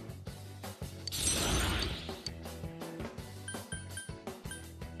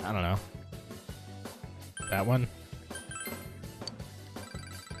 I don't know. That one?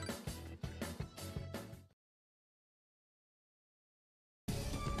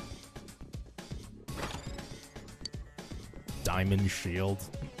 Diamond shield.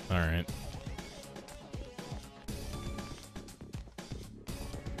 Alright.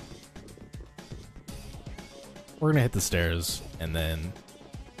 We're gonna hit the stairs, and then...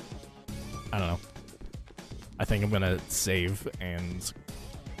 I don't know. I think I'm gonna save and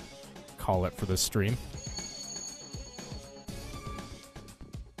call it for this stream.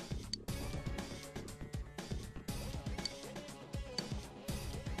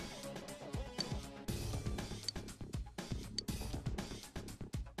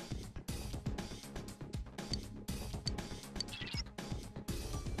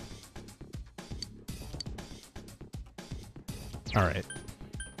 All right.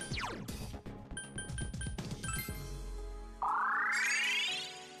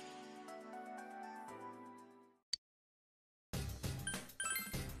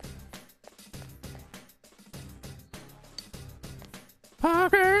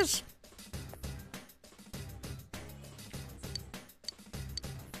 Poggers!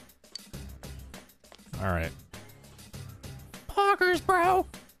 All right. Poggers, bro!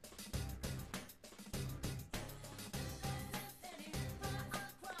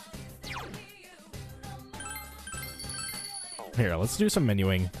 Here, let's do some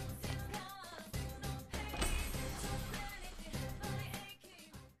menuing.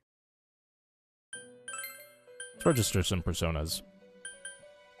 Let's register some personas.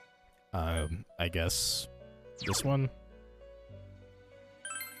 I guess this one.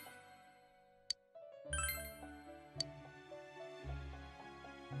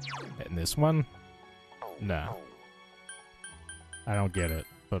 And this one? Nah. I don't get it,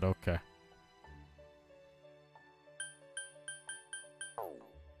 but okay.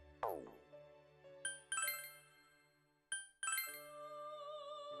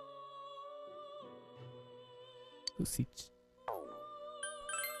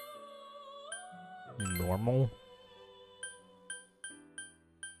 Normal.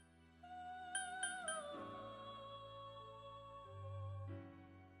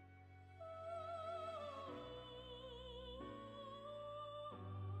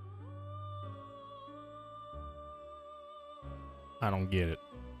 I don't get it.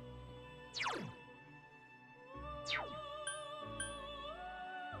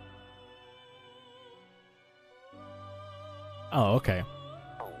 Oh, okay.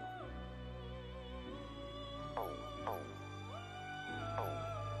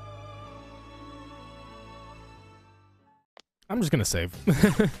 I'm just gonna save.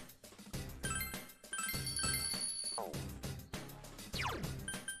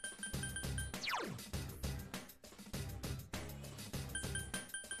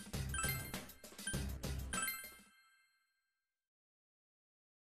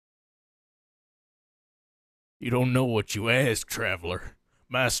 You don't know what you ask, traveler.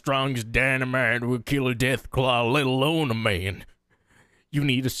 My strongest dynamite will kill a Deathclaw, let alone a man. You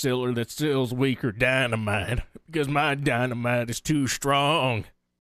need a seller that sells weaker dynamite, because my dynamite is too strong.